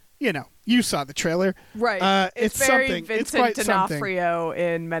trailer's. You saw the trailer, Right. It's very something. It's Vincent quite something. D'Onofrio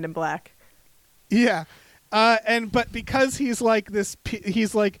in Men in Black. Yeah, but because he's like this,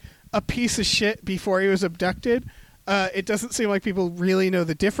 he's like a piece of shit before he was abducted. It doesn't seem like people really know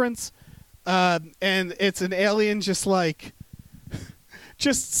the difference, and it's an alien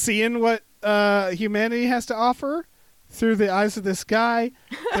just seeing what humanity has to offer through the eyes of this guy.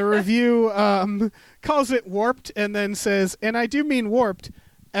 The review calls it warped and then says, and I do mean warped,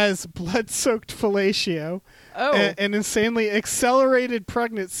 as blood-soaked fellatio, Oh. an insanely accelerated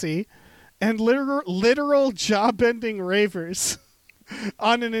pregnancy, and literal jaw-bending ravers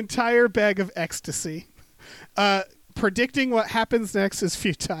on an entire bag of ecstasy. Predicting what happens next is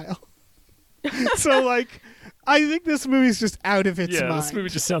futile. So, I think this movie's just out of its mind. This movie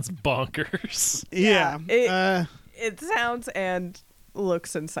just sounds bonkers. Yeah. It sounds and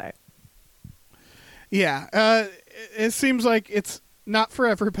looks insane. Yeah. It seems like it's not for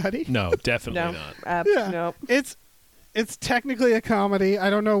everybody. No, definitely No. not. No. It's technically a comedy. I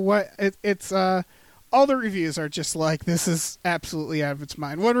don't know what it's. All the reviews are just like, this is absolutely out of its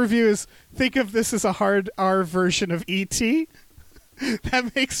mind. One review is, think of this as a hard R version of E.T.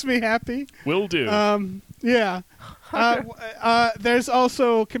 That makes me happy. Will do. Yeah. There's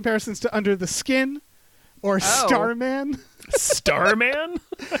also comparisons to Under the Skin or Starman. Starman?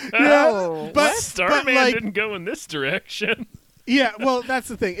 Yeah, Oh, but Starman like, didn't go in this direction. Yeah, well, that's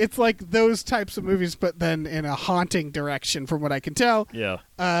the thing. It's like those types of movies, but then in a haunting direction, from what I can tell. Yeah.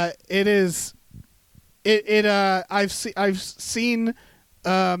 It is. I've seen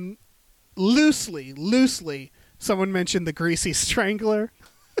loosely someone mentioned The Greasy Strangler.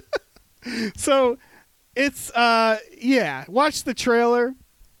 So it's watch the trailer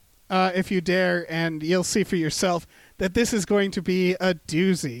if you dare, and you'll see for yourself that this is going to be a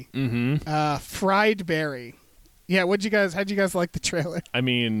doozy. Mm-hmm. Fried Berry. Yeah, how'd you guys like the trailer? I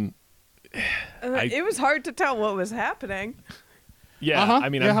mean, it was hard to tell what was happening. yeah. Uh-huh, I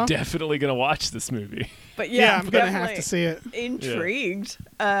mean, uh-huh. I'm definitely gonna watch this movie. But I'm gonna have definitely to see it. Intrigued.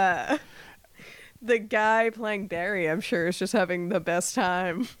 The guy playing Barry, I'm sure, is just having the best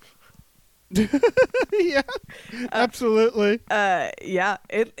time. Yeah, absolutely. Yeah,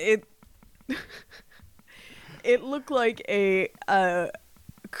 it it looked like a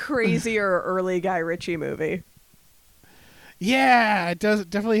crazier early Guy Ritchie movie. Yeah, it does. It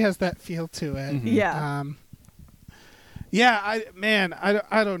definitely has that feel to it. Mhm. Yeah. Yeah,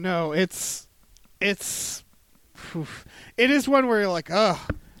 I don't know. It is one where you're like, oh,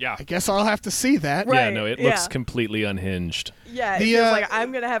 Yeah. I guess I'll have to see that. Right. Yeah, no, it looks yeah. completely unhinged. Yeah, The, it feels uh, like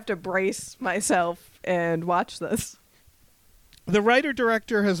I'm gonna have to brace myself and watch this. The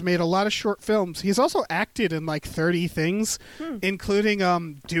writer-director has made a lot of short films. He's also acted in like 30 things, including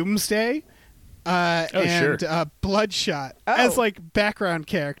Doomsday and sure. Bloodshot Oh. as like background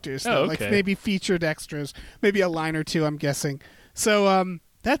characters, though. Oh, Like okay. maybe featured extras, maybe a line or two, I'm guessing. So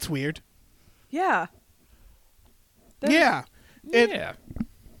that's weird. Yeah. Yeah. Yeah.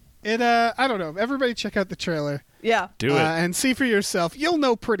 I don't know. Everybody check out the trailer Yeah. Do it. and see for yourself. You'll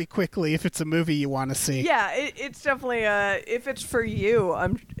know pretty quickly if it's a movie you want to see. Yeah, it's definitely if it's for you,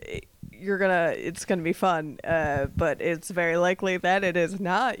 it's gonna be fun. But it's very likely that it is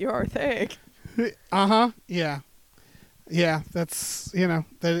not your thing. Uh-huh. Yeah. Yeah, that's, that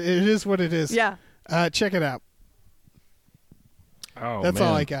it is what it is. Yeah. Check it out. Oh, That's man.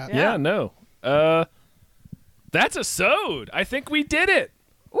 all I got. Yeah, no. That's a sode. I think we did it.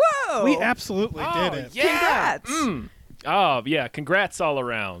 Whoa! We absolutely did it. Yeah. Congrats. Oh, yeah. Congrats all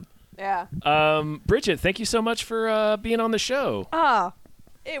around. Yeah. Bridget, thank you so much for being on the show.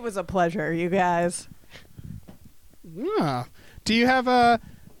 It was a pleasure, you guys. Yeah. Do you have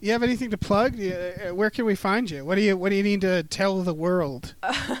You have anything to plug? Where can we find you? What do you need to tell the world?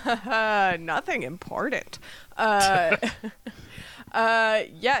 Nothing important. Yeah,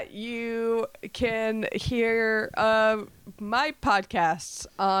 you can hear my podcasts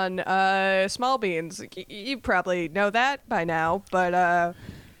on Small Beans. You probably know that by now, but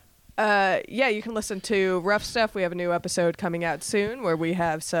yeah, you can listen to Rough Stuff. We have a new episode coming out soon where we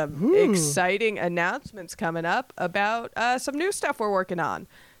have some exciting announcements coming up about some new stuff we're working on.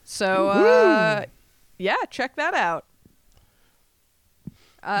 So, yeah, check that out.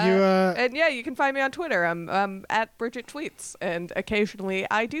 And yeah, you can find me on Twitter. I'm at Bridget Tweets, and occasionally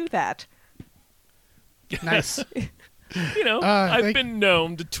I do that. Nice. You know, I've been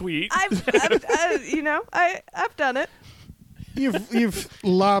known to tweet. I've done it. You've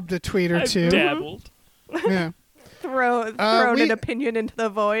lobbed a tweet or two. I've dabbled. Yeah. Thrown an opinion into the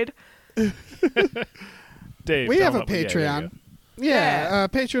void. Dave, we have a yeah, Patreon. Yeah,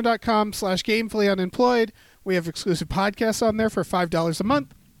 patreon.com/gamefullyunemployed. We have exclusive podcasts on there for $5 a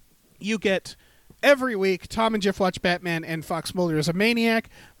month. You get every week Tom and Jeff Watch Batman and Fox Mulder is a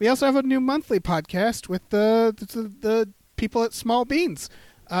Maniac. We also have a new monthly podcast with the people at Small Beans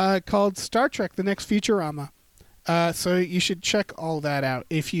called Star Trek: The Next Futurama. So you should check all that out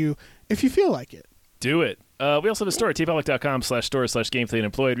if you feel like it. Do it. We also have a store at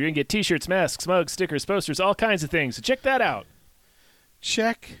tpublic.com/store/gamefullyunemployed where you can get t-shirts, masks, mugs, stickers, posters, all kinds of things. So check that out.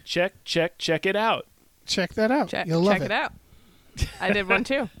 Check it out. Check that out. You'll love check it out. I did one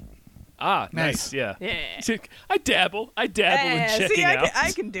too. Nice. Yeah. Yeah. I dabble in checking out.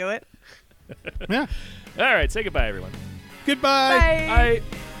 I can do it. Yeah. All right. Say goodbye, everyone. Goodbye. Bye. Bye.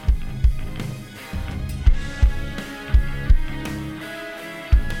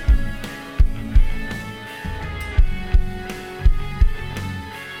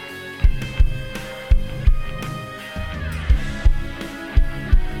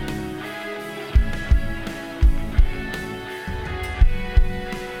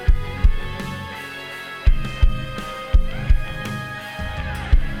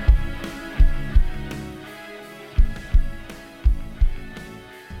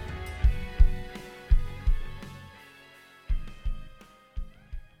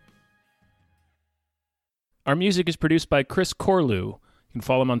 Our music is produced by Chris Corlew. You can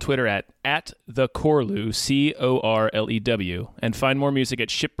follow him on Twitter at @thecorlew, Corlew, and find more music at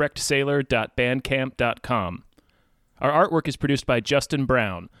shipwreckedsailor.bandcamp.com. Our artwork is produced by Justin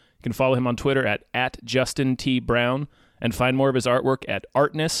Brown. You can follow him on Twitter at @JustinTBrown, and find more of his artwork at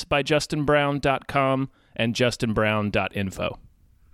artnessbyjustinbrown.com and justinbrown.info.